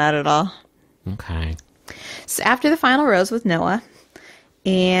idea. No, not at all. Okay. So after the final rose with Noah,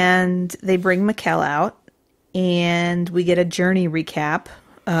 and they bring Mikkel out, and we get a journey recap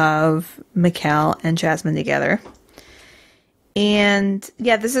of Mikkel and Jasmine together. And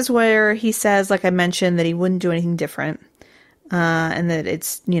yeah, this is where he says, like I mentioned, that he wouldn't do anything different. And that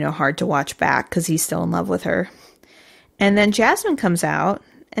it's, hard to watch back because he's still in love with her. And then Jasmine comes out,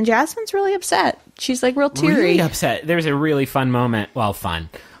 and Jasmine's really upset. She's like real teary. Really upset. There's a really fun moment,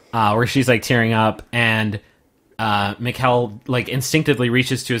 where she's like tearing up, and Mikkel like instinctively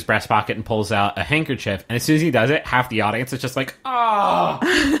reaches to his breast pocket and pulls out a handkerchief. And as soon as he does it, half the audience is just like, oh.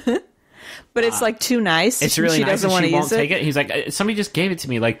 But it's like too nice. It's really she nice, doesn't want to won't use it. take it. He's like, somebody just gave it to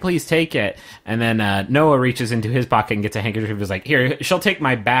me. Like, please take it. And then Noah reaches into his pocket and gets a handkerchief. He's like, here, she'll take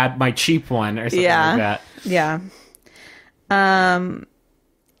my cheap one or something like that. Yeah.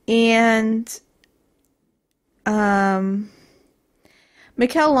 And Mikkel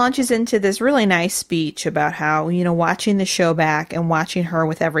launches into this really nice speech about how, watching the show back and watching her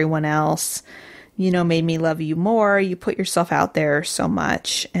with everyone else, made me love you more. You put yourself out there so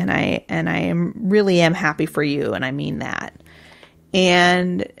much, and I really am happy for you, and I mean that.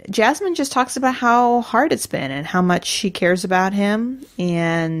 And Jasmine just talks about how hard it's been and how much she cares about him.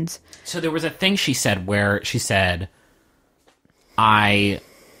 And so there was a thing she said where she said,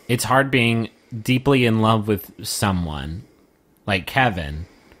 it's hard being deeply in love with someone like Kevin,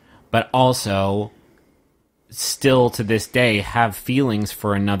 but also still to this day have feelings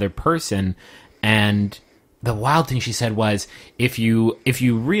for another person. And the wild thing she said was, if you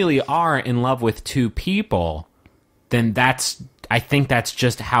really are in love with two people, then I think that's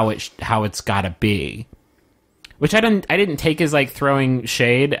just how it's got to be. Which I didn't take as like throwing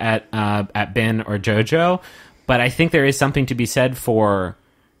shade at Ben or JoJo, but I think there is something to be said for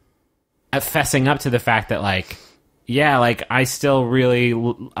fessing up to the fact that like, yeah, like I still really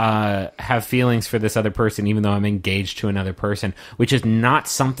have feelings for this other person, even though I'm engaged to another person, which is not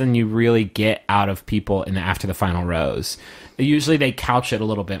something you really get out of people after the final rose. Usually they couch it a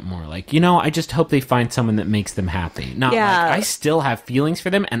little bit more like, I just hope they find someone that makes them happy. Not like, I still have feelings for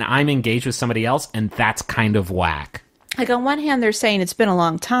them and I'm engaged with somebody else, and that's kind of whack. Like, on one hand, they're saying it's been a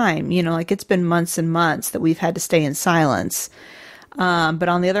long time, like it's been months and months that we've had to stay in silence. But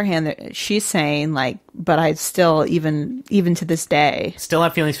on the other hand, she's saying like, but I still, even to this day, still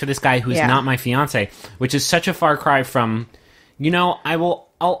have feelings for this guy who's not my fiance, which is such a far cry from, I'll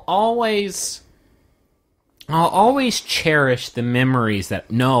always cherish the memories that,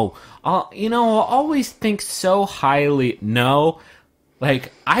 I'll always think so highly. No,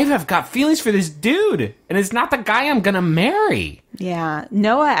 like, I've got feelings for this dude, and it's not the guy I'm gonna marry. Yeah.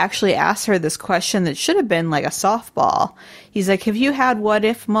 Noah actually asked her this question that should have been like a softball. He's like, have you had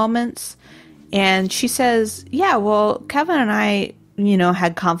what-if moments? And she says, yeah, well, Kevin and I,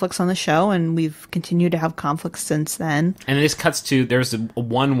 had conflicts on the show, and we've continued to have conflicts since then. And this cuts to, there's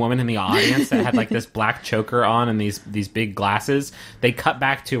one woman in the audience that had like this black choker on and these big glasses. They cut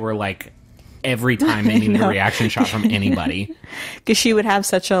back to her like every time they needed a reaction shot from anybody. Because she would have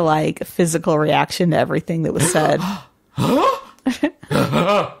such a like physical reaction to everything that was said.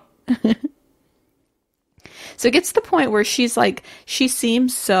 So it gets to the point where she's like, she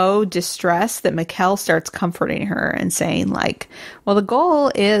seems so distressed that Mikkel starts comforting her and saying like, well, the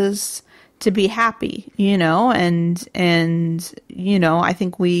goal is to be happy, and I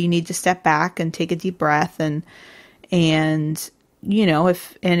think we need to step back and take a deep breath and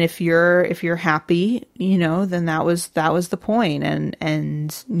if you're happy, then that was the point,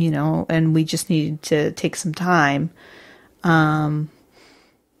 and we just needed to take some time,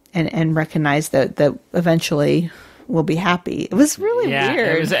 and recognize that eventually we'll be happy. It was really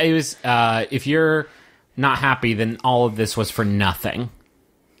weird. It was if you're not happy, then all of this was for nothing.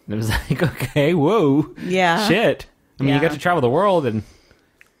 It was like, okay, whoa, yeah, shit. I mean, you got to travel the world and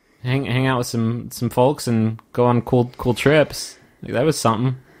hang out with some folks and go on cool trips. Like, that was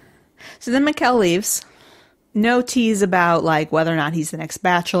something. So then Mikkel leaves. No tease about like whether or not he's the next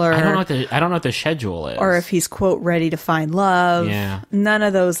Bachelor. I don't know what the schedule is, or if he's quote ready to find love. Yeah, none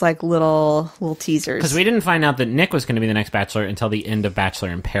of those like little teasers. Because we didn't find out that Nick was going to be the next Bachelor until the end of Bachelor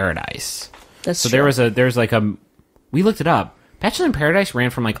in Paradise. That's true. There's like we looked it up. Bachelor in Paradise ran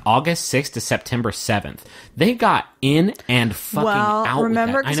from like August 6th to September 7th. They got in and fucking out.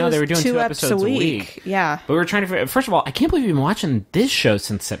 Remember, with that. I know they were doing 2 episodes a week. Yeah, but we were trying to. First of all, I can't believe you've been watching this show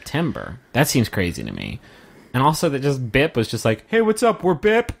since September. That seems crazy to me. And also that just Bip was just like, hey, what's up? We're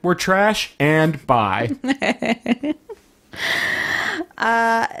Bip, we're trash, and bye.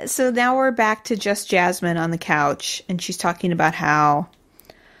 So now we're back to just Jasmine on the couch, and she's talking about how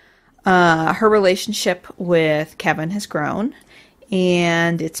her relationship with Kevin has grown,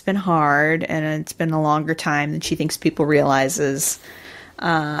 and it's been hard, and it's been a longer time than she thinks people realizes.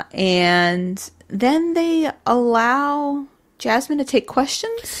 And then they allow Jasmine to take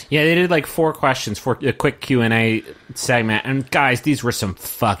questions? Yeah, they did like 4 questions for a quick Q&A segment. And guys, these were some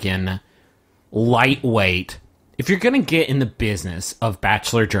fucking lightweight. If you're going to get in the business of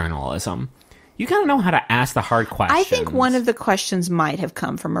Bachelor journalism, you got to know how to ask the hard questions. I think one of the questions might have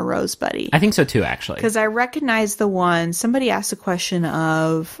come from a Rose Buddy. I think so too, actually. Because I recognize the one, somebody asked a question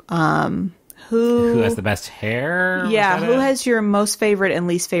of who has the best hair? Yeah, who has your most favorite and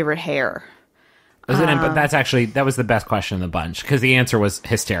least favorite hair? But that was the best question in the bunch, because the answer was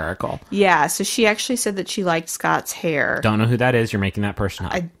hysterical. Yeah, so she actually said that she liked Scott's hair. Don't know who that is. You're making that person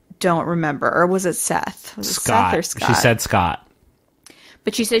up. I don't remember. Or was it Seth? Was Scott. It Seth or Scott? She said Scott.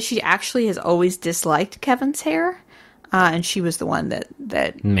 But she said she actually has always disliked Kevin's hair. And she was the one that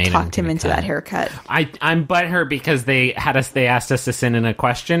talked him into that haircut. I'm butthurt because they asked us to send in a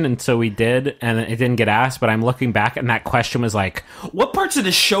question, and so we did, and it didn't get asked. But I'm looking back, and that question was like, "What parts of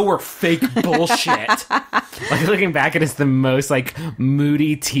the show are fake bullshit?" Like looking back, it is the most like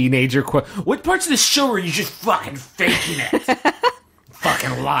moody teenager. What parts of the show are you just fucking faking it?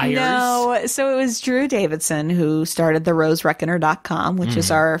 Fucking liars. No, so it was Drew Davidson who started the rosereckoner.com, which is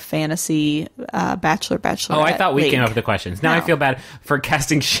our fantasy bachelorette. Oh, I thought we league. came up with the questions. Now I feel bad for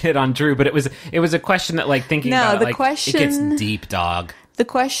casting shit on Drew, but it was a question that like thinking about the it, like, question, it gets deep, dog. The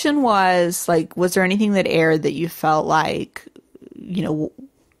question was like, was there anything that aired that you felt like,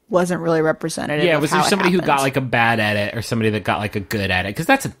 wasn't really representative? Yeah, of was how there somebody who happened? got like a bad edit or somebody that got like a good edit? Because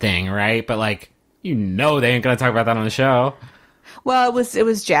that's a thing, right? But like, they ain't gonna talk about that on the show. Well, it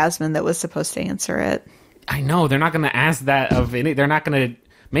was Jasmine that was supposed to answer it. I know they're not going to ask that of any. They're not going to.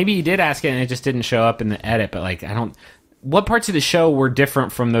 Maybe you did ask it and it just didn't show up in the edit. But like, I don't. What parts of the show were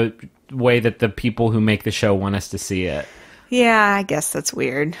different from the way that the people who make the show want us to see it? Yeah, I guess that's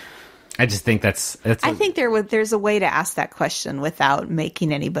weird. I just think that's. I think there's a way to ask that question without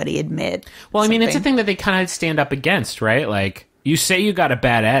making anybody admit. Well, I mean, it's a something. thing that they kind of stand up against, right? Like, you say you got a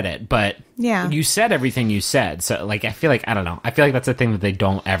bad edit, but you said everything you said. So, like, I feel like, I don't know. I feel like that's a thing that they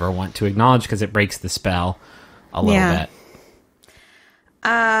don't ever want to acknowledge because it breaks the spell a little bit.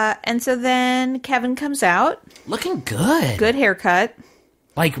 And so then Kevin comes out. Looking good. Good haircut.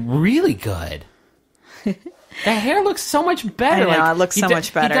 Like, really good. The hair looks so much better. I know, like, it looks so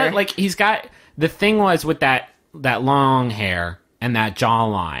much better. He's got... The thing was with that long hair and that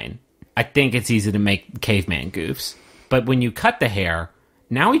jawline, I think it's easy to make caveman goofs. But when you cut the hair,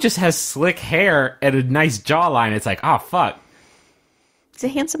 now he just has slick hair and a nice jawline. It's like, oh, fuck. He's a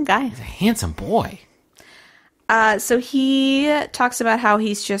handsome guy. He's a handsome boy. So he talks about how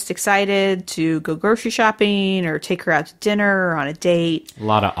he's just excited to go grocery shopping or take her out to dinner or on a date. A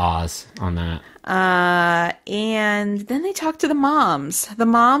lot of ahs on that. And then they talk to the moms. The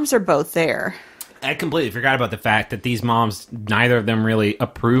moms are both there. I completely forgot about the fact that these moms, neither of them really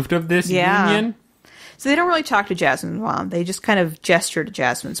approved of this union. So they don't really talk to Jasmine's mom. They just kind of gesture to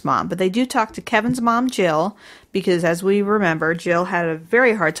Jasmine's mom. But they do talk to Kevin's mom, Jill, because as we remember, Jill had a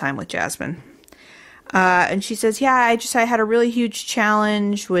very hard time with Jasmine. And she says, yeah, I had a really huge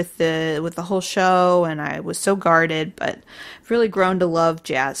challenge with the whole show, and I was so guarded, but I've really grown to love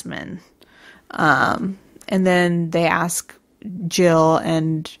Jasmine. And then they ask Jill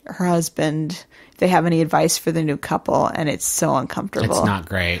and her husband if they have any advice for the new couple, and it's so uncomfortable. It's not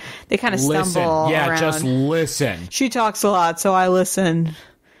great. They kind of stumble around. Just listen. She talks a lot, so I listen.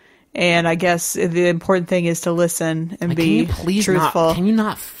 And I guess the important thing is to listen and be truthful. Can you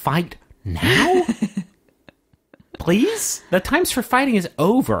not fight now? Please? The times for fighting is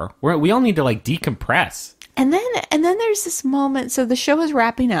over. We all need to like decompress. And then there's this moment. So the show is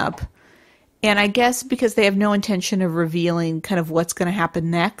wrapping up. And I guess because they have no intention of revealing kind of what's going to happen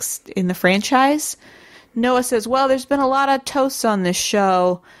next in the franchise, Noah says, well, there's been a lot of toasts on this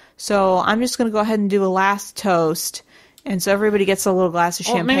show, so I'm just going to go ahead and do a last toast. And so everybody gets a little glass of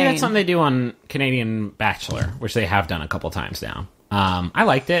champagne. Maybe that's something they do on Canadian Bachelor, which they have done a couple times now. I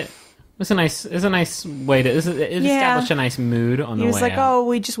liked it. It's a nice way to... It established a nice mood on the way He was like, out. oh,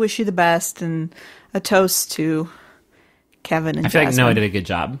 we just wish you the best, and a toast to Kevin and I feel like Jasmine. Noah did a good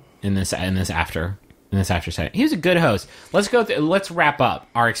job in this after setting. He was a good host. Let's wrap up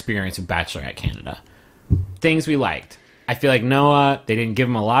our experience with Bachelorette Canada. Things we liked. I feel like Noah, they didn't give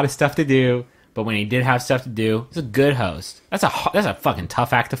him a lot of stuff to do, but when he did have stuff to do, he's a good host. That's a fucking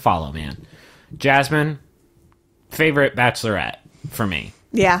tough act to follow, man. Jasmine, favorite Bachelorette for me.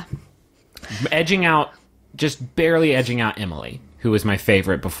 Yeah. Just barely edging out Emily, who was my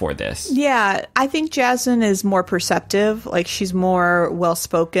favorite before this. Yeah, I think Jasmine is more perceptive. Like, she's more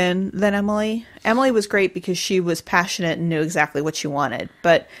well-spoken than Emily. Emily was great because she was passionate and knew exactly what she wanted.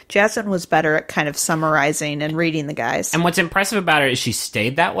 But Jasmine was better at kind of summarizing and reading the guys. And what's impressive about her is she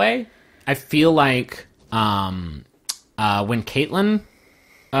stayed that way. I feel like when Caitlyn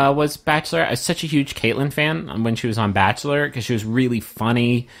was Bachelor, I was such a huge Caitlyn fan when she was on Bachelor because she was really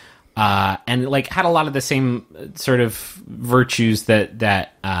funny. And like had a lot of the same sort of virtues that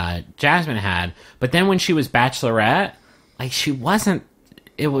Jasmine had, but then when she was Bachelorette, like she wasn't.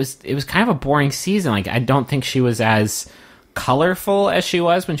 It was kind of a boring season. Like I don't think she was as colorful as she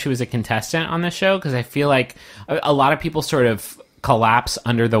was when she was a contestant on the show because I feel like a lot of people sort of collapse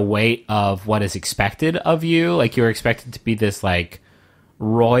under the weight of what is expected of you. Like you're expected to be this like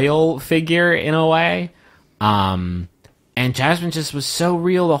royal figure in a way. And Jasmine just was so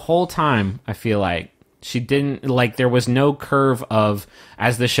real the whole time, I feel like. She didn't, like, there was no curve of,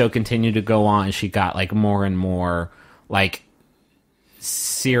 as the show continued to go on, she got, like, more and more, like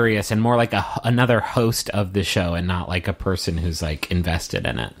serious and more like another host of the show and not like a person who's like invested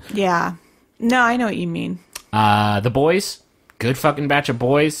in it. Yeah. No, I know what you mean. The boys, good fucking batch of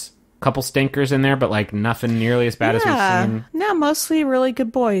boys. Couple stinkers in there, but like nothing nearly as bad as we've seen. No, mostly really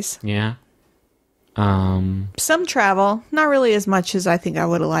good boys. Yeah. Some travel, not really as much as I think I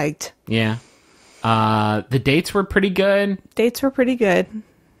would have liked. Yeah. The dates were pretty good. Dates were pretty good.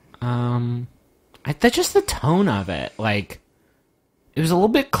 Just the tone of it, like, it was a little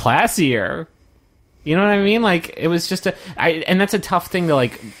bit classier. You know what I mean? Like, it was just and that's a tough thing to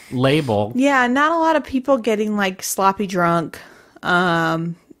like label. Yeah, not a lot of people getting like sloppy drunk.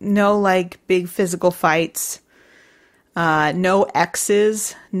 No like big physical fights. No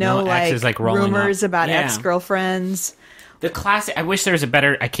exes. No exes, like, rolling rumors up. about Yeah. ex-girlfriends. The classic. I wish there was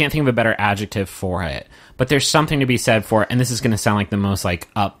I can't think of a better adjective for it, but there's something to be said for it. And this is going to sound like the most like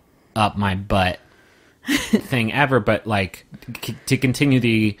up my butt thing ever, but like to continue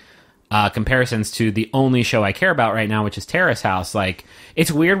the comparisons to the only show I care about right now, which is Terrace House. Like,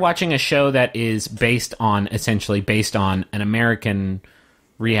 it's weird watching a show that is essentially based on an American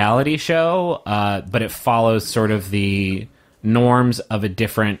reality show, but it follows sort of the norms of a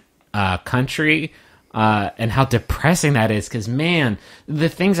different country, and how depressing that is. Because, man, the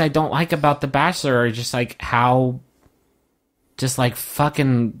things I don't like about The Bachelor are just like how just like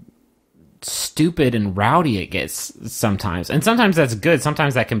fucking stupid and rowdy it gets sometimes. And sometimes that's good,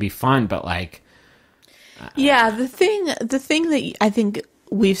 sometimes that can be fun, but like Yeah, the thing that I think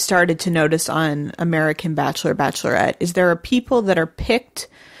we've started to notice on American Bachelor, Bachelorette is there are people that are picked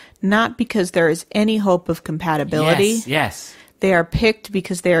not because there is any hope of compatibility. yes They are picked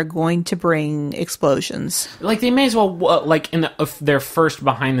because they are going to bring explosions. Like, they may as well, like, in their first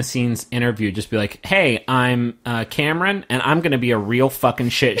behind-the-scenes interview, just be like, hey, I'm Cameron, and I'm going to be a real fucking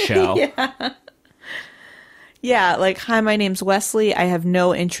shit show. Yeah, like, hi, my name's Wesley. I have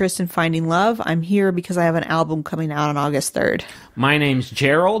no interest in finding love. I'm here because I have an album coming out on August 3rd. My name's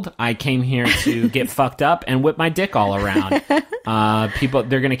Gerald. I came here to get fucked up and whip my dick all around.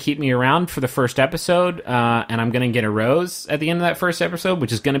 They're going to keep me around for the first episode, and I'm going to get a rose at the end of that first episode,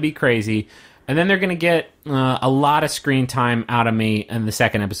 which is going to be crazy. And then they're going to get a lot of screen time out of me in the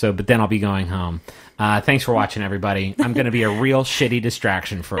second episode, but then I'll be going home. Thanks for watching, everybody. I'm going to be a real shitty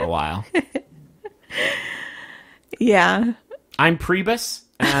distraction for a while. Yeah. I'm Priebus,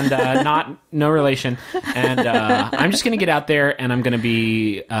 and no relation. And I'm just going to get out there, and I'm going to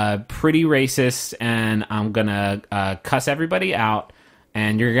be pretty racist, and I'm going to cuss everybody out,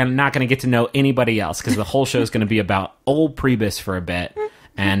 and you're not going to get to know anybody else, because the whole show is going to be about old Priebus for a bit,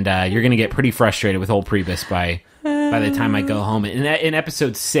 and you're going to get pretty frustrated with old Priebus by the time I go home. In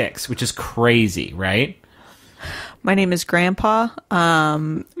episode 6, which is crazy, right? My name is Grandpa.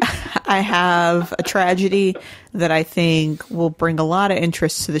 I have a tragedy that I think will bring a lot of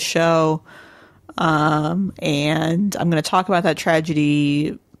interest to the show. And I'm going to talk about that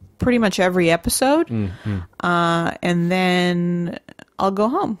tragedy pretty much every episode. And then I'll go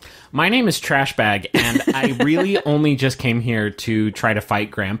home. My name is Trashbag, and I really only just came here to try to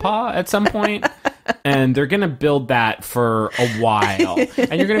fight Grandpa at some point. And they're going to build that for a while.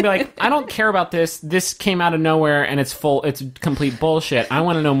 And you're going to be like, I don't care about this. This came out of nowhere, and it's complete bullshit. I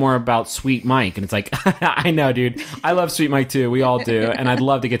want to know more about Sweet Mike. And it's like, I know, dude. I love Sweet Mike, too. We all do. And I'd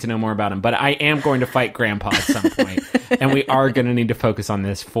love to get to know more about him. But I am going to fight Grandpa at some point. And we are going to need to focus on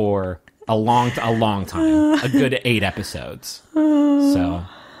this for a long time. A good 8 episodes. So,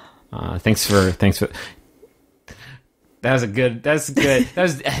 thanks for... That was good. That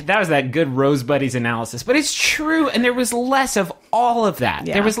was that good Rose Buddies analysis. But it's true, and there was less of all of that.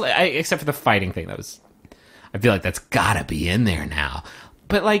 Yeah. There was, except for the fighting thing. I feel like that's gotta be in there now.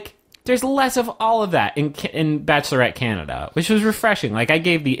 But like, there's less of all of that in Bachelorette Canada, which was refreshing. Like, I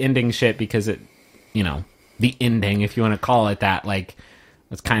gave the ending shit because it, the ending, if you want to call it that, like,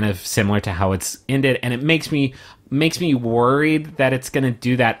 it's kind of similar to how it's ended, and it makes me worried that it's gonna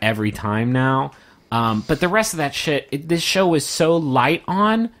do that every time now. But the rest of that shit, this show is so light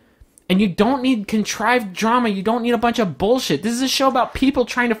on, and you don't need contrived drama. You don't need a bunch of bullshit. This is a show about people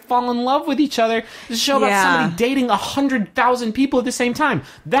trying to fall in love with each other. This is a show about somebody dating 100,000 people at the same time.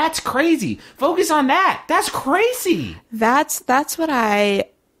 That's crazy. Focus on that. That's crazy. That's what I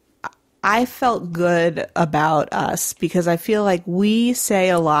felt good about us, because I feel like we say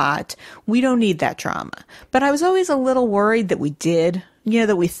a lot. We don't need that drama. But I was always a little worried that we did.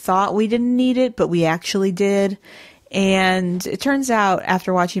 That we thought we didn't need it, but we actually did. And it turns out,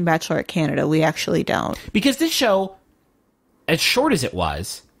 after watching Bachelorette Canada, we actually don't. Because this show, as short as it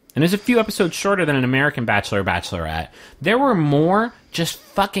was, and there's a few episodes shorter than an American Bachelor or Bachelorette, there were more just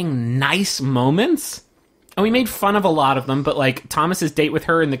fucking nice moments. And we made fun of a lot of them, but, like, Thomas's date with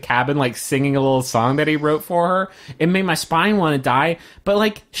her in the cabin, like, singing a little song that he wrote for her, it made my spine want to die. But,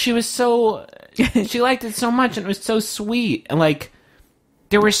 like, she was so... she liked it so much, and it was so sweet. And, like,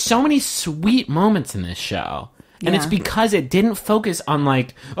 there were so many sweet moments in this show. And it's because it didn't focus on,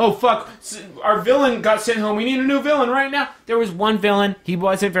 like, oh, fuck, our villain got sent home. We need a new villain right now. There was one villain. He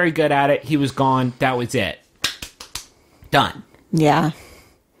wasn't very good at it. He was gone. That was it. Done. Yeah.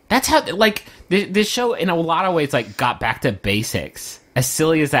 That's how, like, this show, in a lot of ways, like, got back to basics. As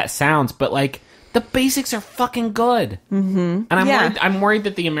silly as that sounds, but, like, the basics are fucking good. Mm-hmm. And I'm worried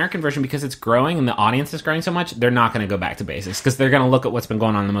that the American version, because it's growing and the audience is growing so much, they're not going to go back to basics, because they're going to look at what's been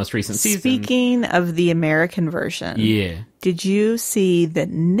going on in the most recent season. Speaking of the American version, did you see that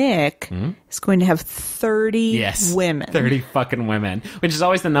Nick is going to have 30 women? 30 fucking women, which is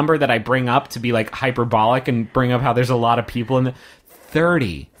always the number that I bring up to be, like, hyperbolic and bring up how there's a lot of people in the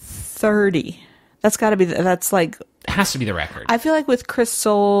 30. That's got to be, that's like... has to be the record. I feel like with Chris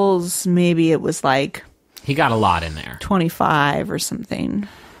Soules, maybe it was like... he got a lot in there. 25 or something.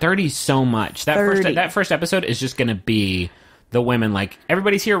 30 so much. That first episode is just going to be the women like,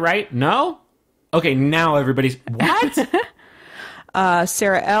 everybody's here, right? No? Okay, now everybody's... what?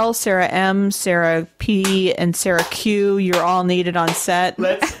 Sarah L, Sarah M, Sarah P, and Sarah Q, you're all needed on set.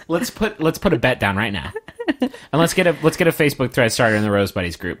 Let's put a bet down right now. And let's get a Facebook thread started in the Rose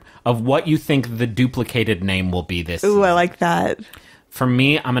Buddies group of what you think the duplicated name will be this season. Ooh, I like that. For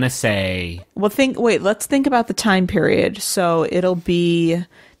me, I'm going to say... let's think about the time period. So it'll be...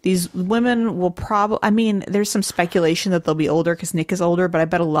 these women will probably... I mean, there's some speculation that they'll be older because Nick is older, but I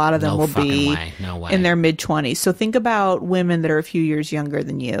bet a lot of them will be in their mid-20s. So think about women that are a few years younger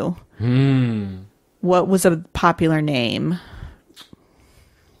than you. What was a popular name?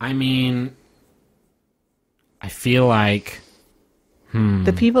 I mean... I feel like...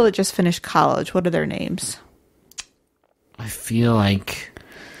 the people that just finished college, what are their names? I feel like...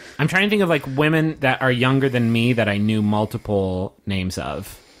 I'm trying to think of, like, women that are younger than me that I knew multiple names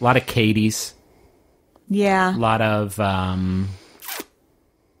of. A lot of Katies. Yeah. A lot of... I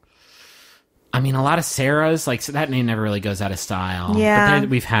mean, a lot of Sarahs. Like, so that name never really goes out of style. Yeah. But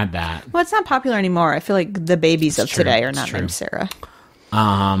we've had that. Well, it's not popular anymore. I feel like the babies of today are not named Sarah.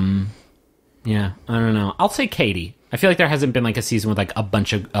 Yeah, I don't know. I'll say Katie. I feel like there hasn't been like a season with like a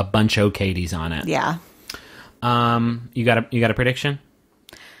bunch of Katies on it. Yeah. You got a prediction?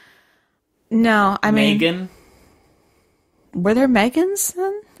 No, I mean Megan. Were there Megans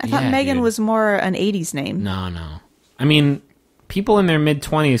then? I thought Megan was more an 80s name. No. I mean, people in their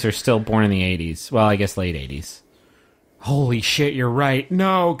mid-20s are still born in the 80s. Well, I guess late 80s. Holy shit, you're right.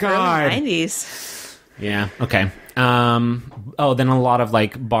 No, God. Early 90s. Yeah. Okay. Then a lot of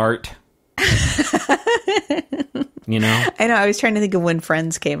like Bart. You know? I know. I was trying to think of when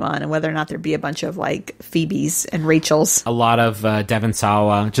Friends came on and whether or not there'd be a bunch of like Phoebes and Rachels. A lot of Devon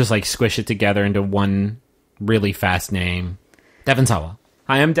Sawa. Just like squish it together into one really fast name. Devon Sawa.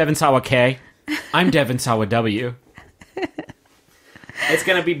 Hi, I'm Devon Sawa K. I'm Devon Sawa W. It's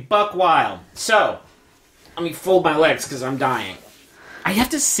gonna be buck wild. So, let me fold my legs because I'm dying. I have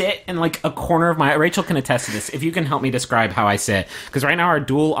to sit in like a corner of my... Rachel can attest to this. If you can help me describe how I sit. Because right now our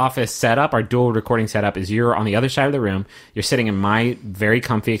dual office setup, our dual recording setup is you're on the other side of the room. You're sitting in my very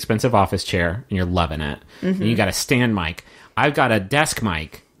comfy, expensive office chair and you're loving it. Mm-hmm. And you got a stand mic. I've got a desk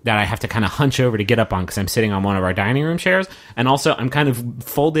mic that I have to kind of hunch over to get up on because I'm sitting on one of our dining room chairs. And also I'm kind of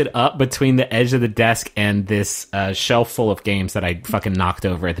folded up between the edge of the desk and this shelf full of games that I fucking knocked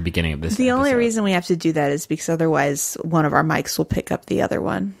over at the beginning of this episode. Only reason we have to do that is because otherwise one of our mics will pick up the other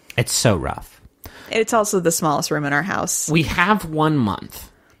one. It's so rough. It's also the smallest room in our house. We have 1 month,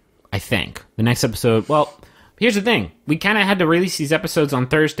 I think. The next episode... Well, here's the thing. We kind of had to release these episodes on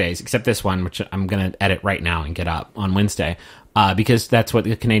Thursdays, except this one, which I'm going to edit right now and get up on Wednesday. Because that's what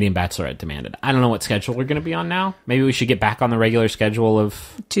the Canadian Bachelorette demanded. I don't know what schedule we're going to be on now. Maybe we should get back on the regular schedule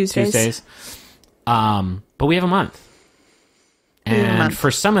of Tuesdays. But we have a month. And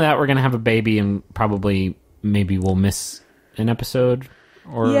for some of that, we're going to have a baby and probably maybe we'll miss an episode.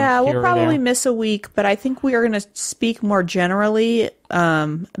 We'll probably miss a week, but I think we are going to speak more generally.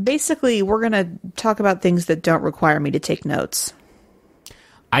 Basically, we're going to talk about things that don't require me to take notes.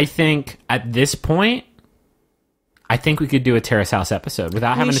 I think at this point, we could do a Terrace House episode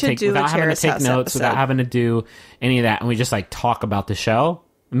without having to take notes, without having to do any of that, and we just like talk about the show.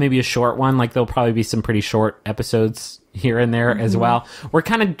 Maybe a short one, like there'll probably be some pretty short episodes here and there as well. We're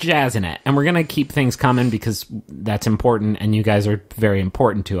kind of jazzing it, and we're gonna keep things coming because that's important, and you guys are very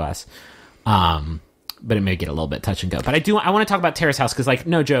important to us. But it may get a little bit touch and go. But I want to talk about Terrace House because, like,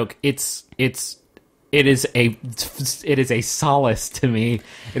 no joke, it is a solace to me.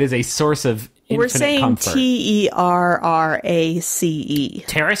 It is a source of We're saying comfort. Terrace.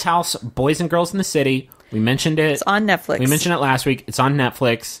 Terrace House, Boys and Girls in the City. We mentioned it. It's on Netflix. We mentioned it last week. It's on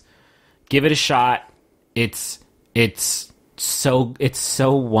Netflix. Give it a shot. It's so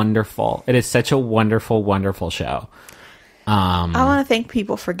wonderful. It is such a wonderful, wonderful show. I want to thank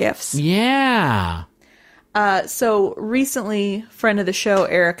people for gifts. Yeah. So recently, friend of the show,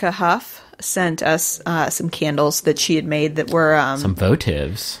 Erica Huff, sent us some candles that she had made that were Some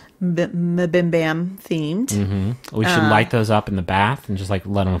votives. Bim Bam themed. Mm-hmm. We should light those up in the bath and just like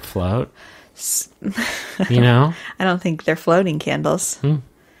let them float. You know? I don't think they're floating candles. Well,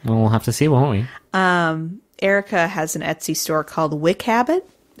 we'll have to see, won't we? Erica has an Etsy store called Wick Habit.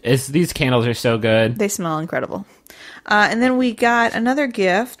 These candles are so good. They smell incredible. And then we got another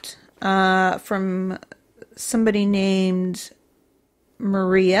gift from somebody named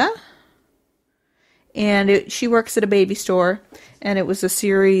Maria. And she works at a baby store. And it was a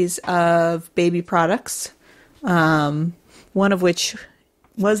series of baby products. One of which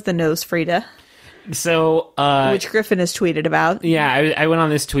was the Nose Frida. So, which Griffin has tweeted about. Yeah, I went on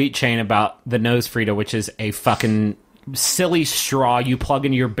this tweet chain about the Nose Frida, which is a fucking silly straw you plug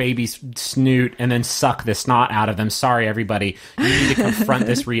into your baby's snoot and then suck the snot out of them. Sorry, everybody. You need to confront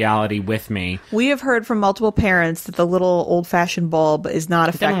this reality with me. We have heard from multiple parents that the little old-fashioned bulb is not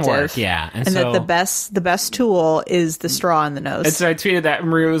effective. Doesn't work, yeah. And that the best tool is the straw in the nose. And so I tweeted that, and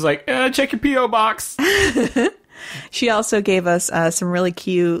Maria was like, check your P.O. box. She also gave us some really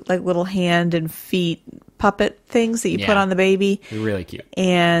cute, like, little hand and feet puppet things that you put on the baby. They're really cute.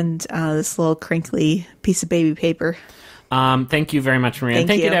 And this little crinkly piece of baby paper. Thank you very much, Maria.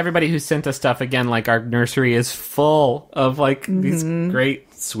 Thank you to everybody who sent us stuff. Again, like, our nursery is full of, like, these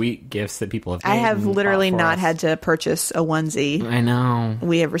great, sweet gifts that people have made. I have literally not us. had to purchase a onesie. I know.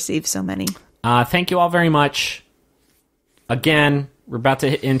 We have received so many. Thank you all very much. Again, we're about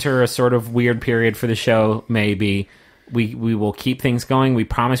to enter a sort of weird period for the show, maybe. We will keep things going. We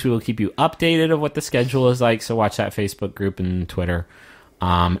promise we will keep you updated of what the schedule is like, so watch that Facebook group and Twitter.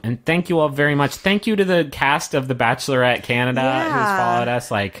 And thank you all very much. Thank you to the cast of the Bachelorette Canada who's followed us.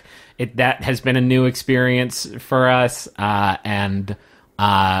 Like, that has been a new experience for us. And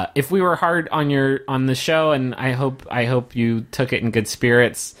if we were hard on the show, and I hope you took it in good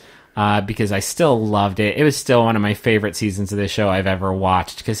spirits, because I still loved it. It was still one of my favorite seasons of this show I've ever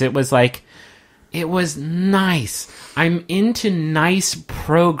watched, because it was nice. I'm into nice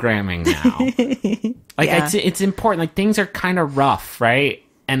programming now. It's important. Like, things are kind of rough, right?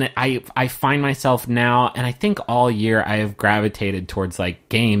 And I find myself now, and I think all year I have gravitated towards, like,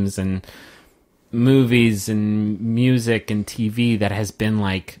 games and movies and music and TV that has been,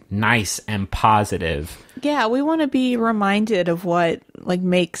 like, nice and positive. Yeah, we want to be reminded of what, like,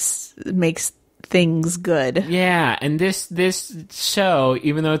 makes things good. Yeah, and this show,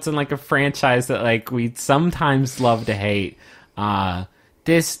 even though it's in, like, a franchise that, like, we sometimes love to hate,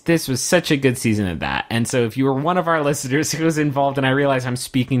 this was such a good season of that. And so if you were one of our listeners who was involved, and I realize I'm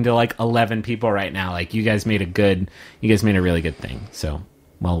speaking to, like, 11 people right now, like, you guys made a really good thing. So,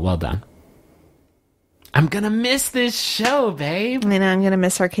 well done. I'm gonna miss this show, babe. And I'm gonna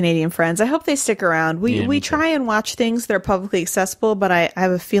miss our Canadian friends. I hope they stick around. We try and watch things that are publicly accessible, but I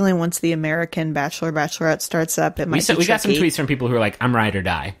have a feeling once the American Bachelorette starts up, it might be we got some tricky. tweets from people who are like, I'm ride or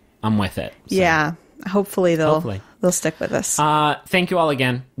die. I'm with it. So. Yeah. Hopefully they'll stick with us. Thank you all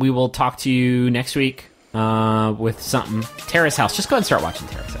again. We will talk to you next week with something. Terrace House. Just go ahead and start watching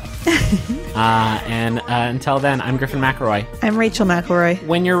Terrace House. And until then, I'm Griffin McElroy. I'm Rachel McElroy.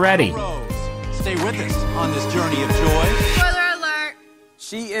 When you're ready. Stay with us on this journey of joy. Spoiler alert!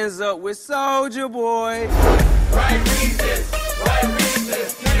 She ends up with Soldier Boy. Right reason.